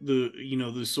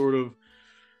 the sort of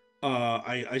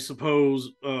I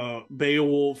suppose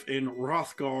Beowulf and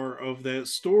Hrothgar of that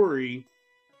story,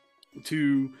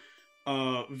 to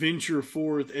venture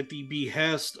forth at the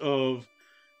behest of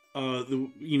what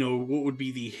would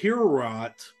be the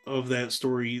Heorot of that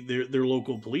story, their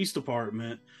local police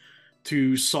department,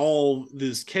 to solve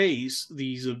this case,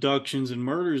 these abductions and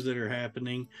murders that are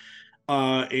happening.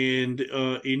 And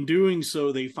in doing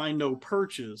so, they find no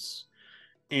purchase,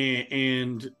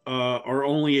 and are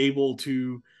only able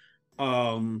to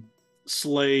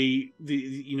slay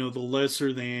the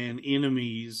lesser than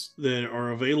enemies that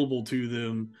are available to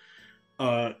them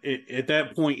at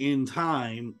that point in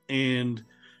time, and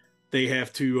they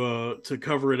have to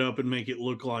cover it up and make it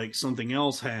look like something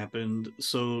else happened,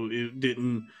 so it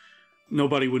didn't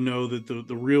nobody would know that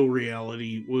the real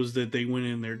reality was that they went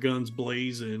in there guns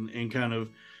blazing and kind of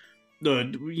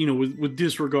with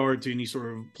disregard to any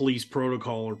sort of police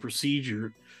protocol or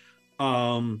procedure.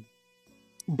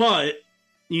 But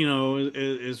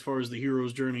as far as the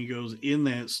hero's journey goes in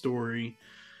that story,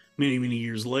 many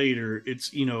years later,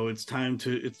 it's time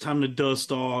to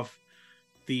dust off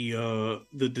all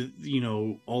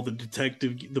the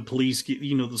detective, the police,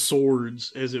 the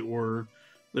swords, as it were,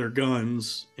 their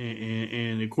guns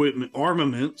and equipment,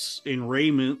 armaments and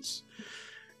raiments,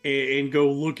 and go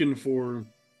looking for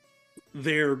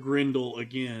their Grendel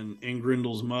again, and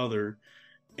Grendel's mother.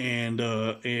 And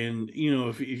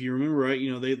if you remember right,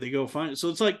 they go find it. So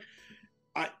it's like,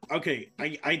 I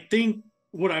think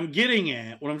what I'm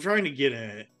trying to get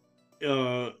at,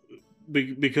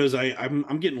 because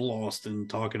I'm getting lost in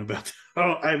talking about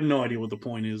that. I have no idea what the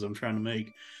point is I'm trying to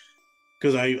make,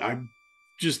 because I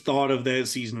just thought of that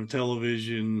season of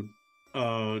television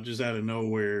just out of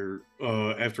nowhere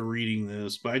after reading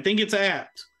this. But I think it's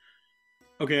apt.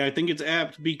 Okay, I think it's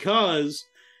apt because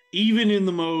even in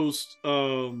the most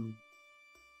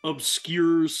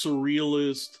obscure,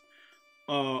 surrealist,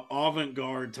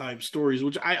 avant-garde type stories,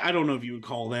 which I don't know if you would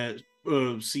call that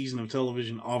season of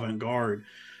television avant-garde,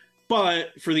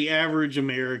 but for the average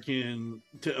American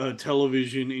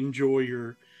television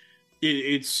enjoyer,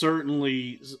 it's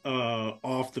certainly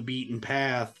off the beaten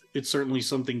path. It's certainly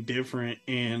something different,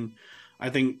 and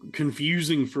I think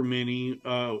confusing for many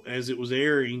as it was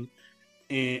airing,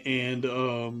 and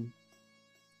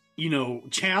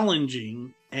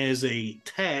challenging as a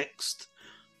text,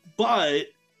 but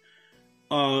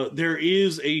there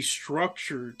is a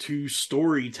structure to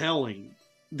storytelling.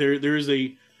 There's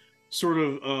a sort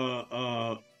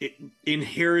of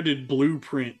inherited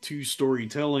blueprint to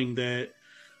storytelling that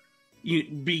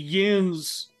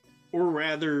begins, or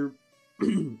rather,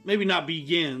 maybe not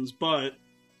begins, but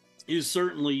is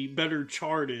certainly better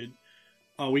charted.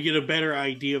 We get a better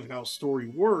idea of how story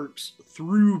works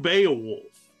through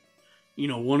Beowulf.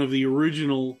 One of the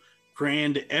original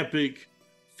grand epic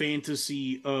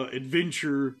fantasy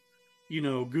adventure,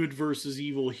 good versus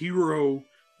evil, hero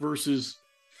versus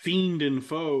fiend and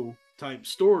foe type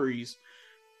stories.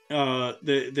 That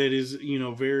is,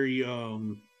 very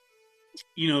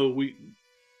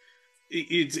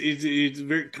it's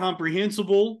very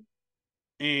comprehensible,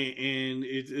 and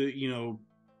it's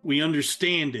we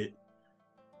understand it.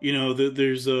 That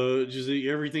there's just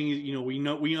everything.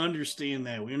 We understand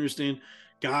that. We understand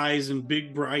guys in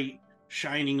big, bright,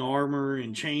 shining armor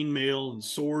and chainmail and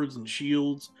swords and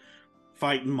shields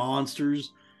fighting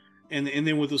monsters, and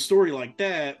then with a story like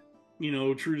that,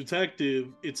 True Detective,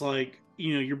 it's like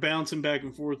you're bouncing back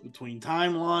and forth between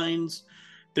timelines.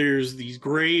 There's these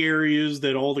gray areas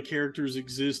that all the characters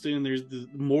exist in. There's the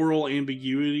moral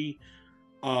ambiguity.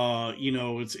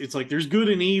 It's like there's good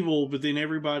and evil, but then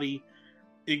everybody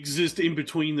exist in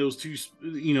between those two,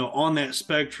 on that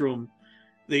spectrum.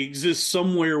 They exist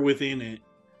somewhere within it.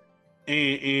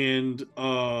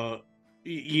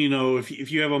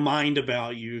 If you have a mind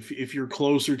about you, if you're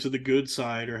closer to the good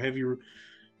side or have your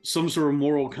some sort of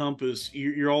moral compass,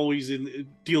 you're always in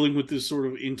dealing with this sort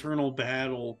of internal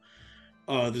battle,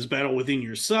 this battle within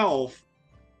yourself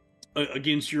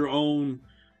against your own,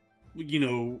 you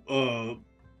know,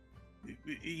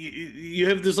 you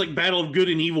have this like battle of good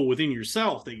and evil within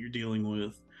yourself that you're dealing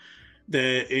with,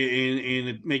 that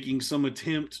and making some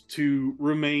attempt to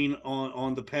remain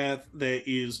on the path that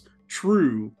is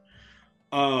true.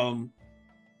 um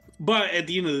but at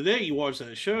the end of the day, you watch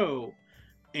that show,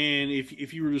 and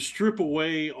if you were to strip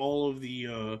away all of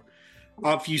the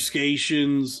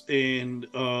obfuscations and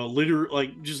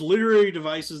just literary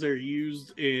devices that are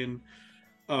used in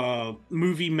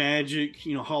movie magic,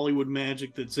 Hollywood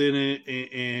magic that's in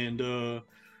it,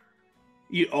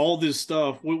 all this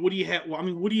stuff. What do you have? Well, I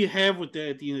mean, what do you have with that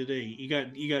at the end of the day? You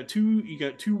got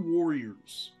two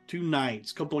warriors, two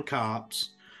knights, a couple of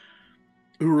cops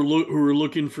who are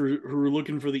looking for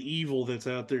the evil that's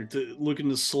out there, looking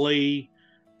to slay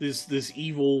this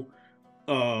evil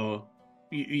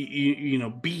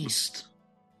beast,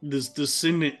 this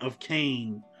descendant of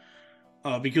Cain.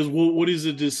 Because what is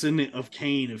a descendant of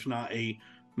Cain if not a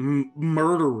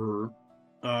murderer?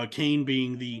 Cain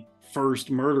being the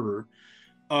first murderer.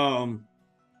 So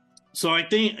I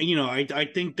think I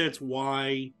think that's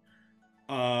why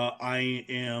I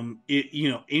am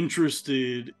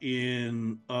interested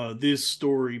in this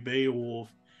story, Beowulf,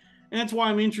 and that's why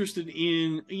I'm interested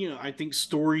in I think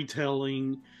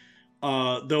storytelling.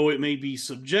 Though it may be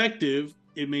subjective,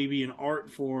 it may be an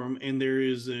art form, and there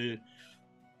is a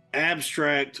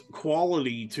abstract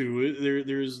quality to it.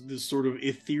 There's this sort of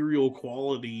ethereal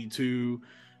quality to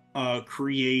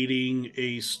creating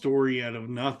a story out of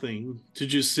nothing, to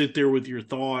just sit there with your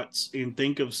thoughts and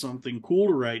think of something cool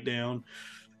to write down.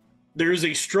 There's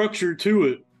a structure to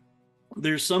it.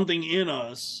 There's something in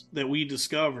us that we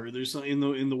discover. There's in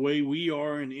the way we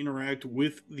are and interact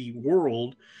with the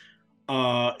world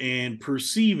and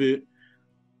perceive it.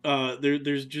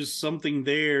 There's just something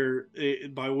there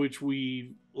by which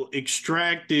we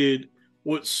extracted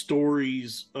what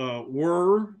stories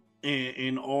were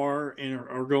and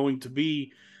are going to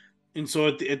be. And so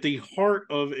at the heart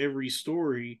of every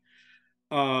story,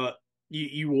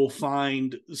 you will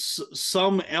find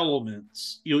some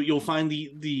elements. You'll find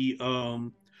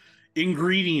the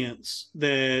ingredients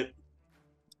that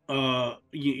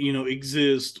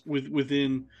exist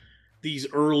within these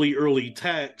early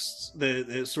texts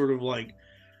that sort of like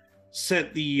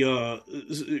set the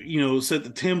set the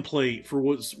template for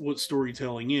what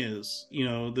storytelling is.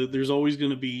 There's always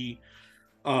going to be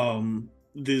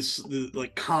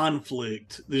like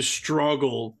conflict, this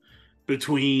struggle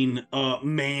between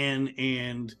man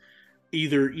and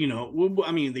either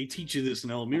I mean, they teach you this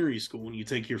in elementary school when you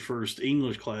take your first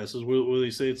English classes, where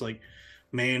they say it's like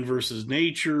man versus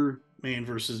nature, man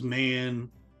versus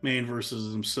man, man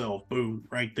versus himself. Boom,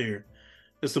 right there.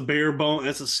 That's the bare bone.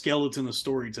 That's a skeleton of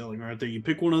storytelling right there. You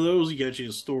pick one of those, you got you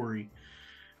a story.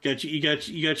 You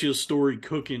got you a story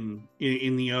cooking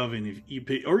in the oven. If you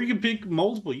pick, or you can pick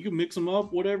multiple. You can mix them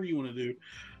up, whatever you want to do.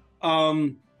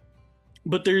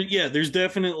 But there's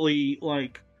definitely,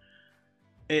 like,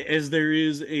 as there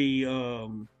is a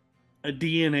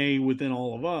DNA within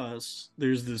all of us.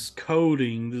 There's this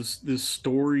coding, this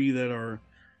story that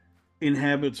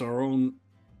inhabits our own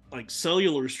like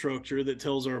cellular structure that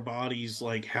tells our bodies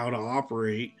like how to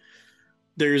operate.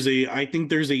 I think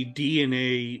there's a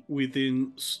DNA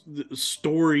within the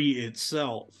story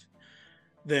itself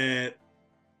that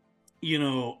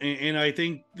and I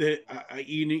think that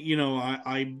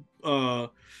I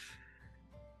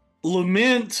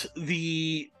lament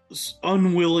the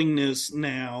unwillingness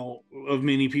now of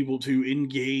many people to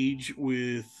engage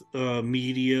with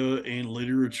media and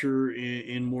literature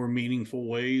in more meaningful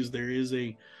ways. There is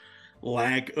a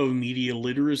lack of media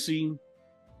literacy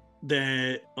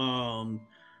that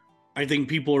I think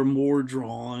people are more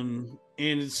drawn,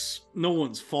 and it's no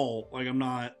one's fault. Like, I'm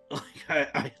not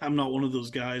like I'm not one of those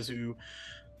guys who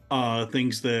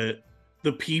thinks that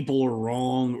the people are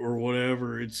wrong or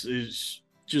whatever. It's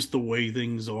just the way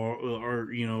things are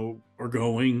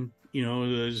going.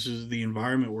 This is the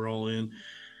environment we're all in.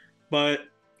 But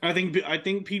I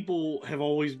think people have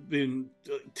always been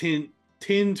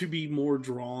tend to be more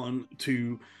drawn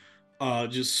to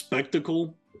just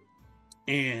spectacle,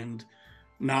 and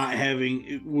not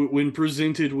having, when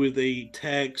presented with a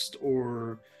text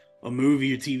or a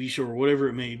movie, a TV show, or whatever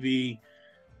it may be,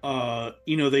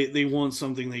 they want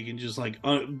something they can just like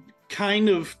kind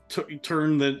of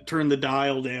turn the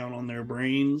dial down on their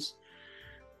brains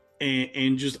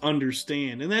and just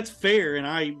understand, and that's fair. And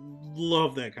I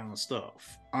love that kind of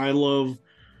stuff. I love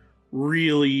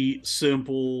really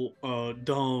simple,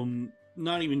 dumb,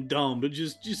 not even dumb, but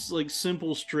just like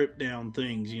simple, stripped down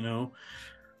things.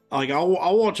 Like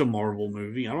I'll watch a Marvel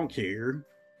movie. I don't care.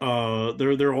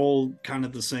 They're all kind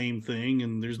of the same thing,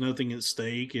 and there's nothing at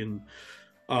stake. And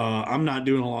I'm not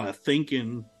doing a lot of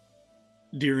thinking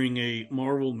during a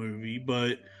Marvel movie,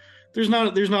 but there's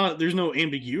no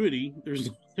ambiguity.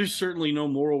 There's certainly no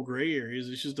moral gray areas.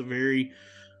 It's just a very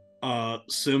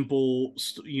simple,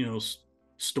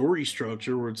 story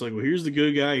structure where it's like, well, here's the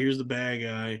good guy, here's the bad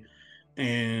guy,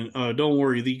 and don't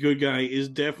worry, the good guy is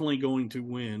definitely going to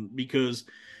win because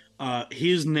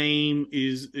his name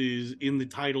is in the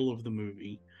title of the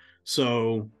movie.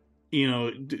 So,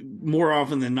 more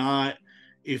often than not,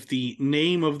 if the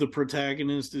name of the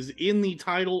protagonist is in the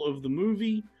title of the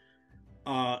movie,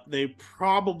 they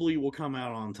probably will come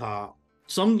out on top.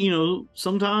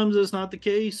 Sometimes that's not the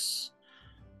case,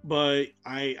 but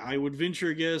I would venture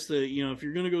a guess that if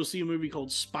you're going to go see a movie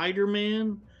called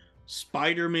Spider-Man,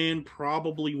 Spider-Man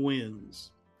probably wins.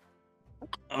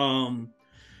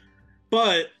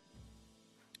 But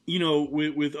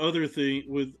with other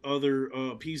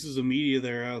pieces of media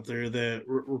that are out there that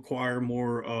require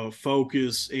more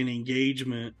focus and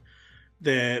engagement,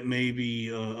 that may be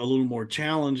a little more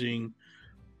challenging.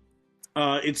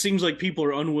 It seems like people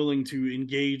are unwilling to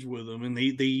engage with them, and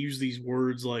they use these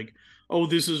words like, "Oh,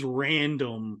 this is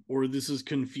random," or "This is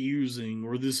confusing,"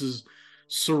 or "This is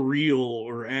surreal,"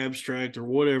 or "abstract," or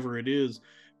whatever it is.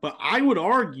 But I would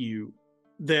argue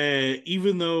that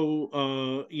even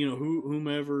though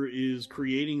whomever is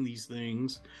creating these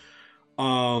things,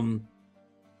 um,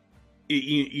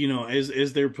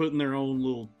 as they're putting their own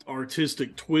little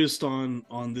artistic twist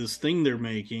on this thing they're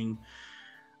making,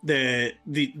 that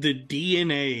the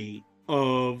DNA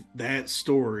of that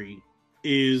story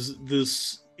is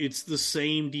this. It's the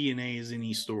same DNA as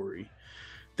any story.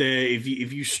 That if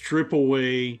you strip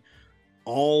away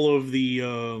all of the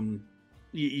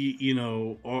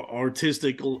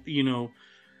artistic,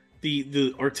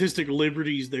 the artistic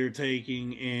liberties they're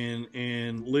taking,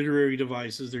 and literary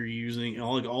devices they're using,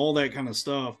 and all that kind of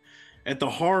stuff, at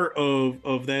the heart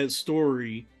of that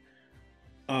story,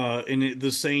 and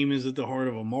the same is at the heart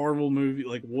of a Marvel movie,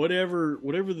 like whatever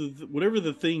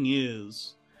the thing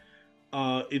is,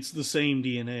 it's the same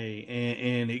DNA,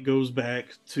 and it goes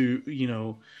back to,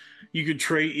 you could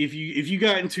trade, if you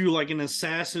got into like an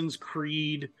Assassin's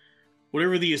Creed,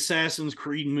 whatever the Assassin's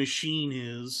Creed machine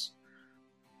is,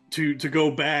 to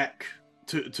go back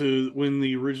to when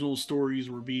the original stories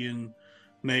were being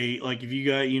made. Like if you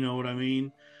got, what I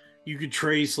mean, you could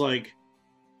trace like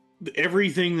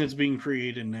everything that's being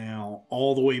created now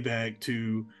all the way back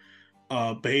to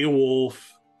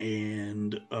Beowulf,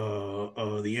 and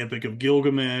the Epic of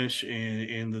Gilgamesh,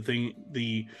 and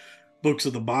the books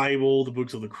of the Bible, the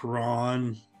books of the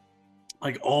Quran,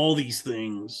 like all these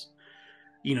things,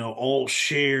 all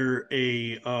share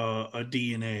a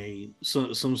DNA,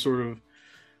 some sort of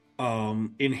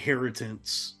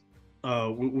inheritance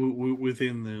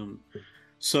within them.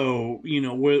 So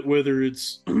whether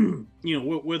it's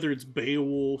whether it's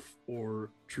Beowulf, or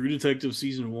True Detective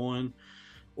season 1,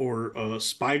 or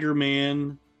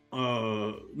Spider-Man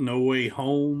No Way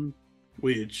Home,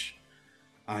 which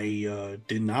I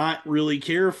did not really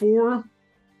care for,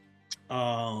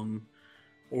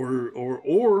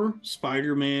 or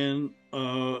Spider-Man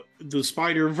the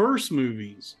Spider-Verse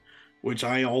movies, which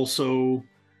I also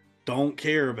don't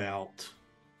care about.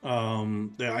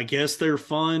 I guess they're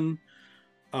fun,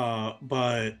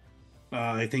 but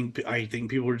I think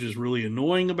people are just really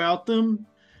annoying about them.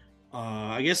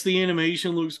 I guess the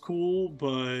animation looks cool,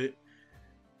 but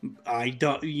I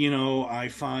don't. I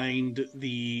find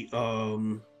the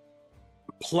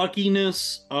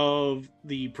pluckiness of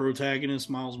the protagonist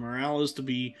Miles Morales to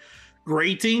be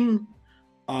grating.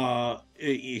 I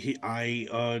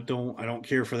don't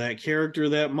care for that character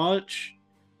that much,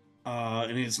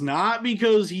 and it's not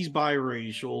because he's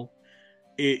biracial.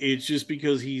 It's just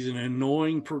because he's an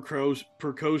annoying,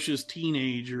 precocious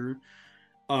teenager,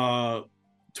 to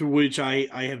which I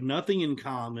have nothing in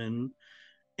common,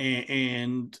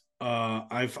 and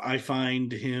I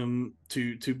find him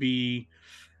to be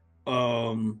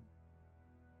a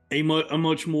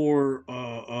much more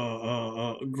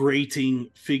grating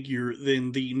figure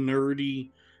than the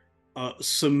nerdy,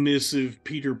 submissive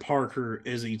Peter Parker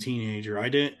as a teenager. I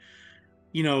didn't,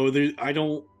 I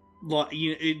don't.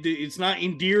 It's not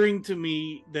endearing to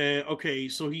me that, okay,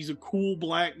 so he's a cool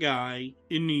black guy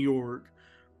in New York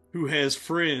who has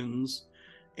friends,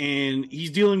 and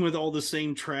he's dealing with all the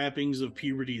same trappings of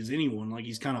puberty as anyone. Like,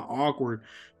 he's kind of awkward,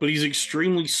 but he's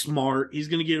extremely smart. He's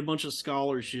going to get a bunch of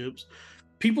scholarships.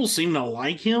 People seem to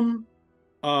like him.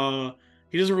 Uh,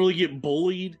 he doesn't really get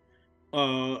bullied.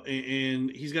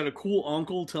 And he's got a cool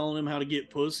uncle telling him how to get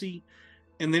pussy.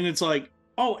 And then it's like,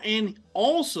 oh, and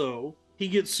also he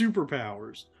gets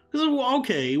superpowers. Because, well,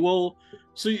 okay, well,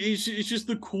 so it's just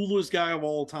the coolest guy of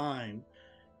all time.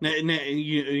 Now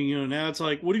it's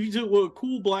like, what if you took a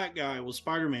cool black guy with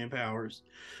Spider-Man powers?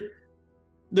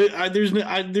 There's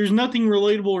nothing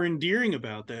relatable or endearing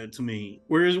about that to me.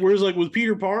 Whereas like with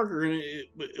Peter Parker,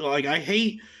 like I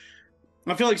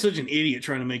feel like such an idiot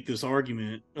trying to make this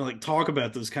argument, like talk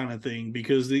about this kind of thing,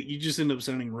 because you just end up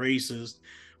sounding racist,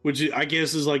 which I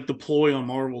guess is like the ploy on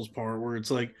Marvel's part, where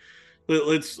it's like,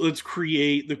 let's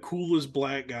create the coolest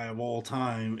black guy of all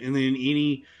time, and then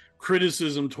any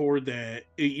criticism toward that,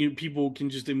 people can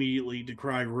just immediately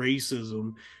decry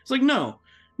racism. It's like, no.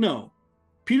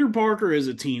 Peter Parker as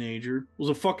a teenager was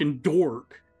a fucking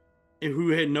dork who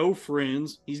had no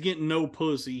friends. He's getting no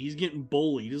pussy. He's getting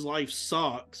bullied. His life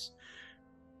sucks.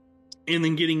 And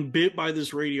then getting bit by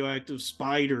this radioactive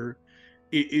spider,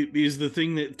 it is the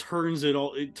thing that turns it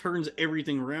all. It turns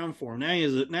everything around for him. Now he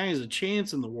has a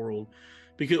chance in the world,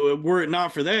 because were it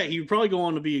not for that, he would probably go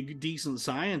on to be a decent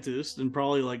scientist and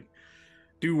probably like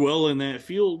do well in that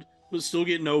field, but still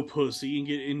get no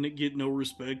pussy and get no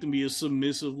respect and be a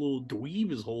submissive little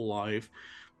dweeb his whole life.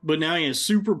 But now he has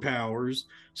superpowers,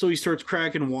 so he starts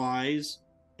cracking wise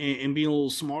and being a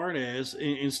little smart ass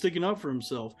and sticking up for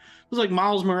himself. It was like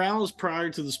Miles Morales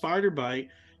prior to the spider bite.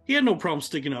 He had no problem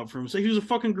sticking up for himself. He was a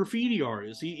fucking graffiti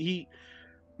artist. He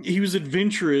was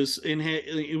adventurous and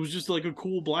it was just like a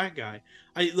cool black guy.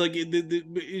 I like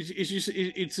it's just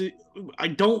I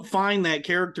don't find that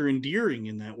character endearing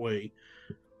in that way.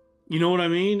 You know what I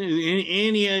mean? And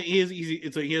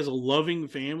it's like he has a loving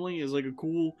family. He has like a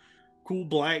cool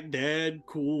black dad,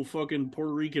 cool fucking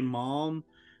Puerto Rican mom.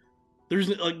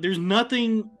 There's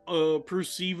nothing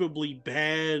perceivably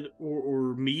bad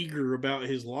or meager about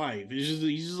his life. He's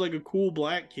just like a cool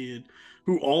black kid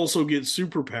who also gets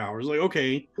superpowers. Like,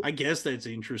 okay, I guess that's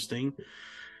interesting.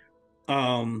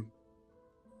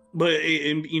 But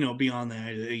and beyond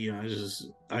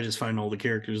that, I just find all the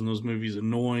characters in those movies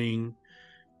annoying,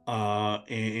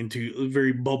 and too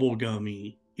very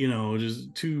bubblegummy.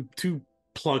 Just too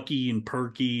plucky and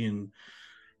perky and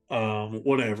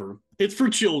whatever. It's for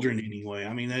children anyway.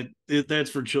 I mean that's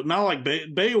for children. Not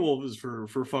like Beowulf is for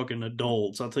fucking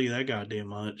adults. I'll tell you that goddamn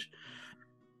much.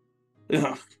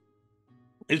 Yeah.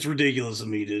 It's ridiculous to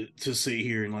me to sit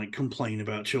here and like complain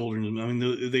about children. I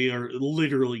mean, they are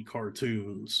literally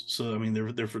cartoons, so I mean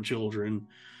they're for children.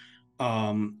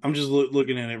 I'm just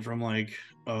looking at it from like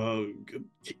a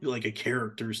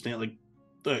character stand, like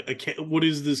what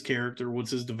is this character? What's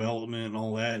his development and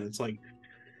all that? And it's like,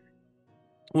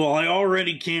 well, I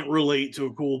already can't relate to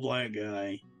a cool black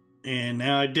guy, and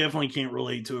now I definitely can't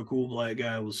relate to a cool black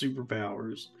guy with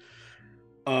superpowers.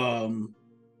 Um,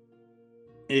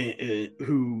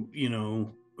 who's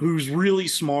really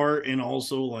smart and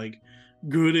also like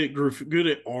good at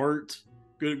art,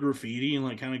 good at graffiti, and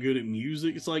like kind of good at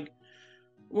music. It's like,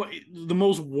 what, the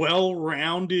most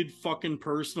well-rounded fucking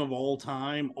person of all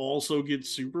time also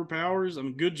gets superpowers. I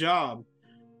mean, good job.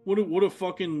 What a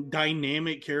fucking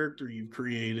dynamic character you've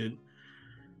created.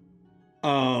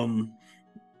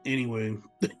 Anyway.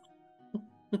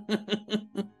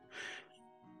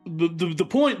 The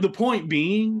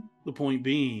point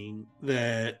being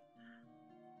that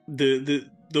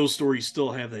those stories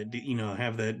still have that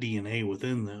have that DNA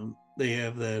within them. They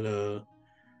have that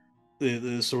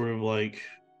the sort of like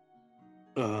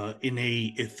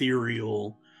innate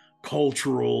ethereal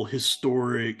cultural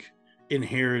historic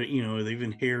inherit they've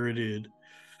inherited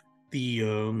the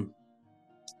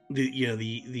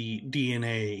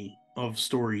DNA of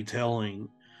storytelling,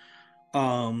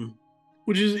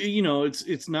 which is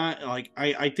it's not like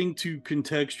I think to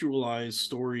contextualize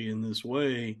story in this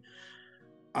way,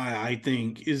 I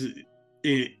think it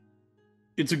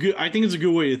it's a good I think it's a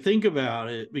good way to think about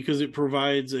it, because it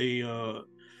provides a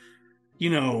you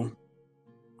know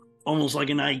almost like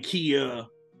an IKEA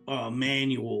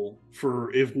manual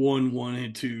for if one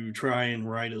wanted to try and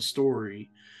write a story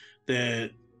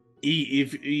that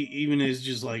if even as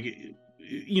just like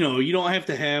you don't have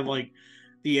to have like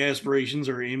the aspirations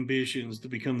or ambitions to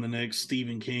become the next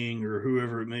Stephen King or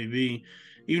whoever it may be.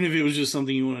 Even if it was just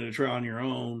something you wanted to try on your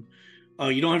own,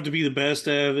 you don't have to be the best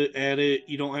at it.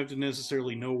 You don't have to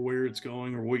necessarily know where it's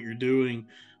going or what you're doing.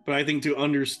 But I think to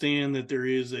understand that there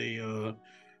is a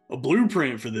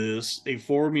blueprint for this, a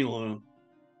formula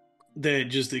that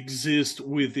just exists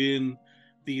within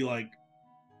the like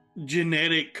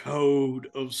genetic code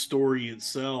of story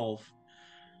itself,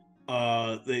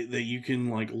 that you can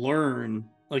like learn.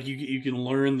 Like you can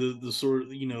learn the sort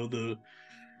of, you know,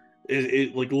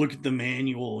 it like look at the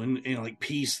manual and like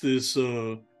piece this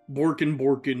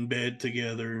Borkin bed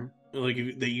together, like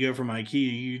that you got from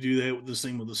IKEA. You do that with the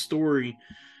same with the story.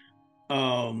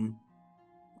 um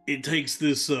it takes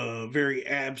this very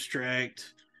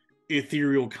abstract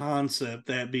ethereal concept,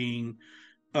 that being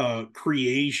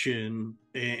creation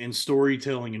and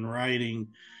storytelling and writing,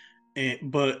 and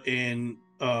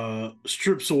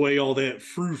strips away all that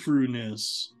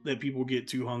frou-frou-ness that people get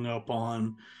too hung up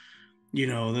on. You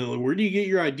know, they're like, where do you get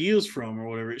your ideas from or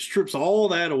whatever? It strips all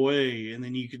that away, and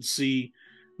then you can see,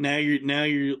 now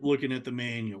you're looking at the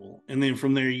manual, and then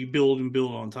from there you build and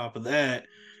build on top of that,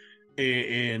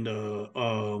 and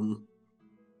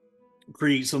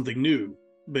create something new.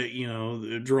 But you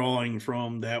know, drawing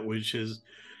from that which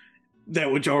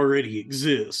already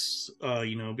exists.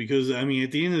 You know, because I mean,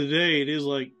 at the end of the day, it is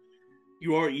like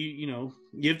you know,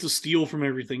 you have to steal from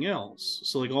everything else.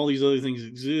 So like all these other things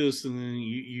exist, and then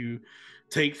you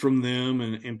take from them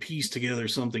and piece together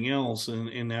something else,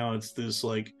 and now it's this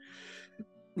like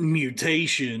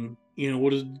mutation. You know,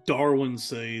 what does Darwin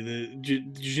say? The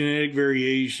genetic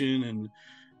variation and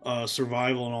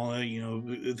survival and all that. You know,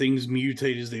 things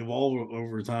mutate as they evolve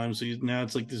over time. So now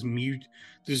it's like this new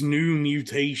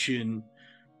mutation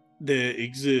that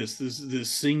exists. This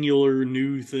singular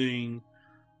new thing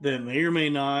that may or may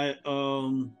not,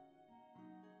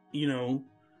 you know,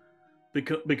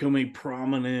 become a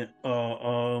prominent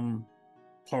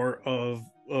part of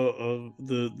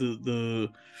the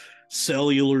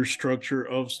cellular structure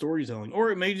of storytelling,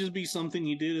 or it may just be something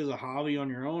you did as a hobby on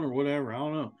your own or whatever. I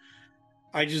don't know.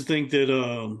 I just think that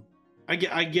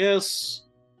I guess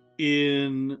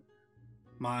in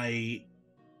my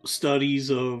studies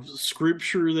of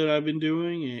scripture that I've been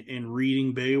doing, and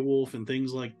reading Beowulf and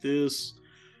things like this,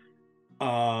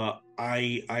 I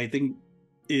think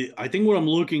I think what I'm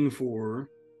looking for,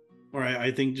 or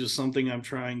I think just something I'm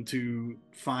trying to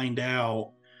find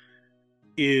out,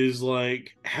 is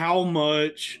like how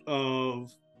much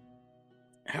of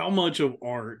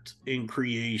art and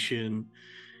creation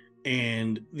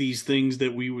and these things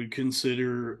that we would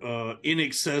consider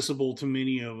inaccessible to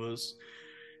many of us,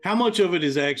 how much of it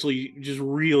is actually just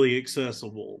really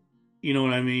accessible. You know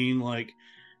what I mean? Like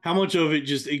how much of it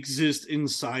just exists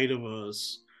inside of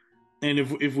us, and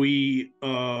if we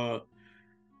have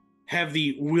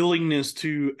the willingness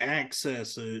to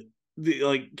access it,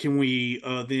 like can we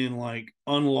then like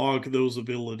unlock those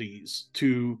abilities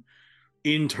to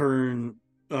in turn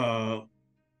uh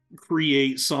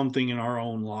create something in our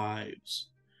own lives.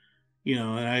 You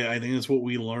know, and I think that's what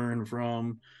we learn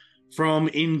from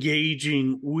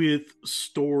engaging with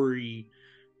story,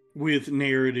 with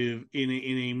narrative in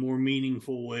a more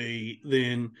meaningful way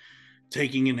than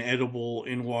taking an edible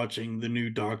and watching the new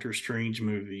Doctor Strange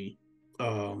movie.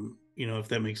 You know, if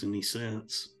that makes any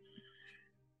sense.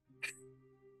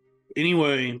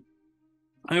 Anyway,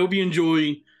 I hope you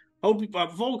enjoy. Hope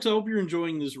folks, I hope you're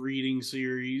enjoying this reading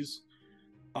series.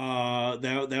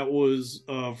 That was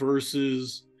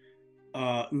verses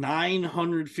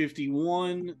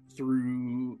 951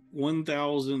 through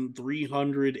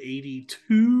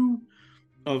 1382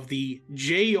 of the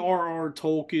J.R.R.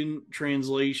 Tolkien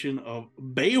translation of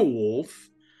Beowulf.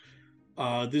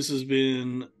 This has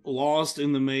been Lost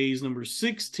in the Maze number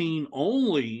 16,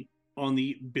 only on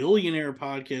the Billionaire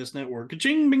Podcast Network.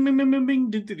 Ka-ching, bing, bing, bing, bing, bing,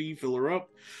 did fill her up.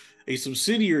 A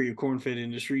subsidiary of Cornfed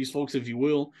Industries. Folks, if you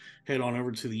will, head on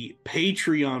over to the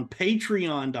Patreon,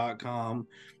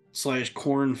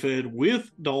 patreon.com/cornfed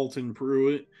with Dalton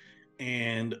Pruitt,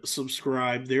 and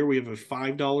subscribe there. We have a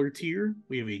 $5 tier,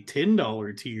 we have a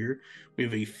 $10 tier, we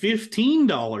have a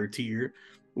 $15 tier,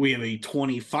 we have a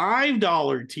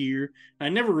 $25 tier. I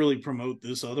never really promote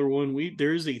this other one.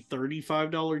 There's a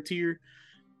 $35 tier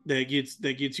that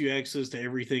gets you access to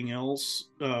everything else,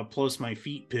 plus my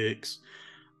feet pics.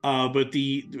 But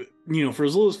for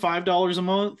as little as $5 a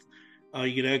month,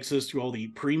 you get access to all the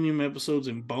premium episodes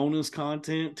and bonus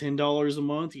content. $10 a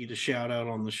month, you get a shout out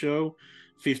on the show.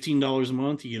 $15 a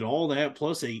month, you get all that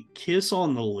plus a kiss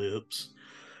on the lips.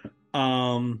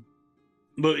 And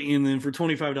then for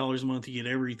 $25 a month, you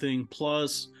get everything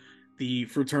plus the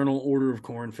Fraternal Order of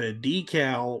Corn-Fed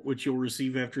decal, which you'll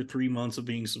receive after 3 months of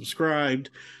being subscribed.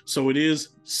 So it is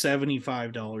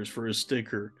 $75 for a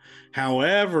sticker.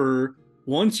 However,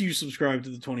 once you subscribe to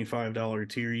the $25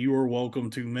 tier, you are welcome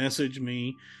to message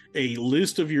me a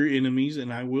list of your enemies,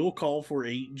 and I will call for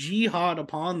a jihad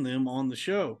upon them on the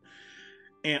show.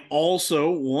 And also,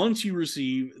 once you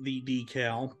receive the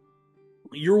decal,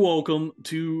 you're welcome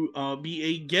to be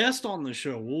a guest on the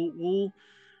show.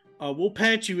 We'll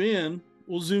patch you in,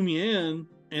 we'll zoom you in,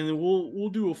 and then we'll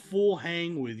do a full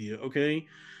hang with you. Okay.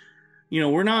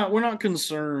 We're not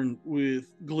concerned with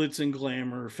glitz and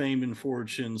glamour, fame and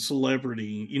fortune,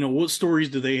 celebrity. What stories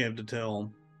do they have to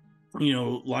tell?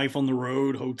 Life on the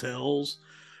road, hotels,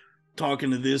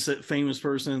 talking to this that famous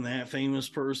person and that famous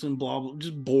person, blah blah.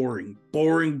 Just boring,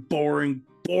 boring, boring,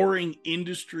 boring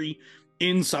industry,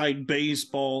 inside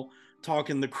baseball,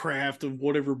 talking the craft of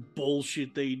whatever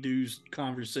bullshit they do,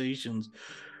 conversations.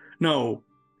 No,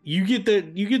 you get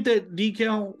that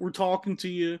decal. We're talking to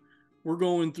you. We're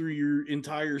going through your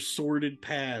entire sordid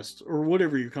past or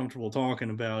whatever you're comfortable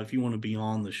talking about if you want to be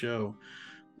on the show.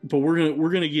 But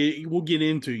we'll get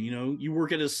into, you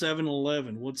work at a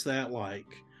 7-Eleven. What's that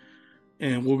like?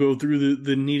 And we'll go through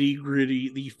the nitty-gritty,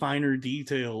 the finer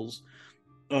details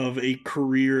of a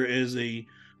career as a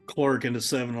clerk in a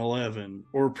 7-Eleven,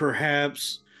 or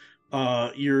perhaps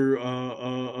you're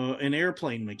an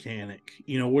airplane mechanic.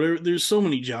 Whatever. There's so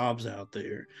many jobs out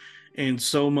there, and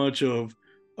so much of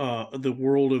the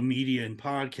world of media and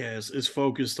podcasts is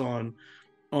focused on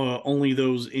only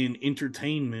those in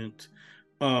entertainment,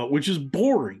 which is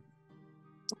boring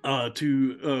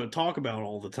to talk about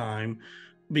all the time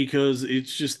because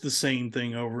it's just the same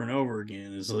thing over and over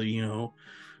again. It's like,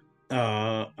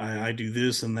 I do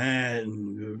this and that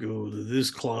and go to this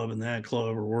club and that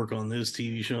club or work on this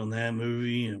TV show and that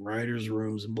movie and writers'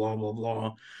 rooms and blah, blah,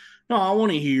 blah. No, I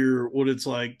want to hear what it's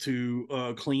like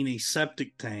to clean a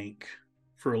septic tank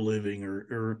for a living,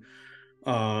 or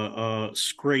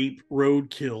scrape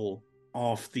roadkill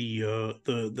off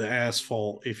the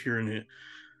asphalt if you're in it,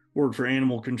 work for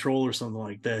animal control or something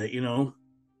like that.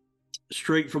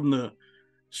 Straight from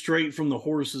the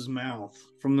horse's mouth,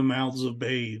 from the mouths of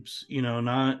babes.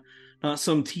 Not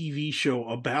some TV show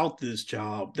about this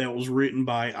job that was written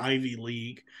by Ivy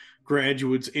League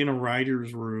graduates in a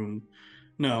writer's room.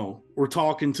 No, we're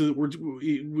talking to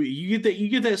you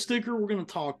get that sticker. We're gonna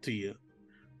talk to you,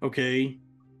 okay?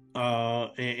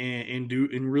 And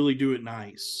really do it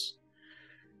nice.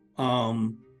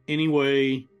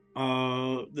 Anyway,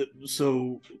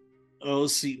 so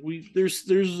let's see.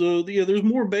 There's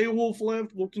more Beowulf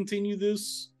left. We'll continue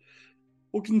this.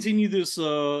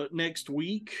 Next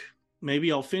week.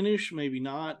 Maybe I'll finish, maybe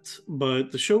not.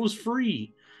 But the show is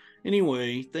free.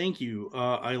 Anyway, thank you.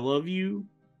 I love you,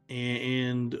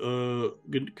 and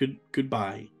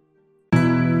goodbye.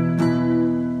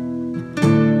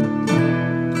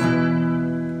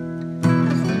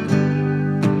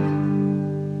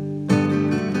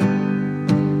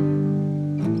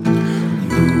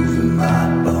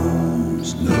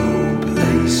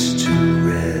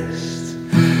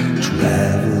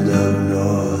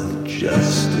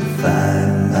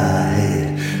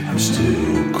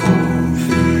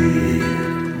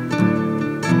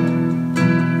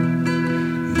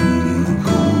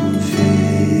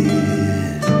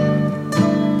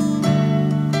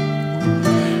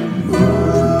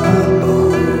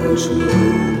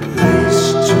 Slow.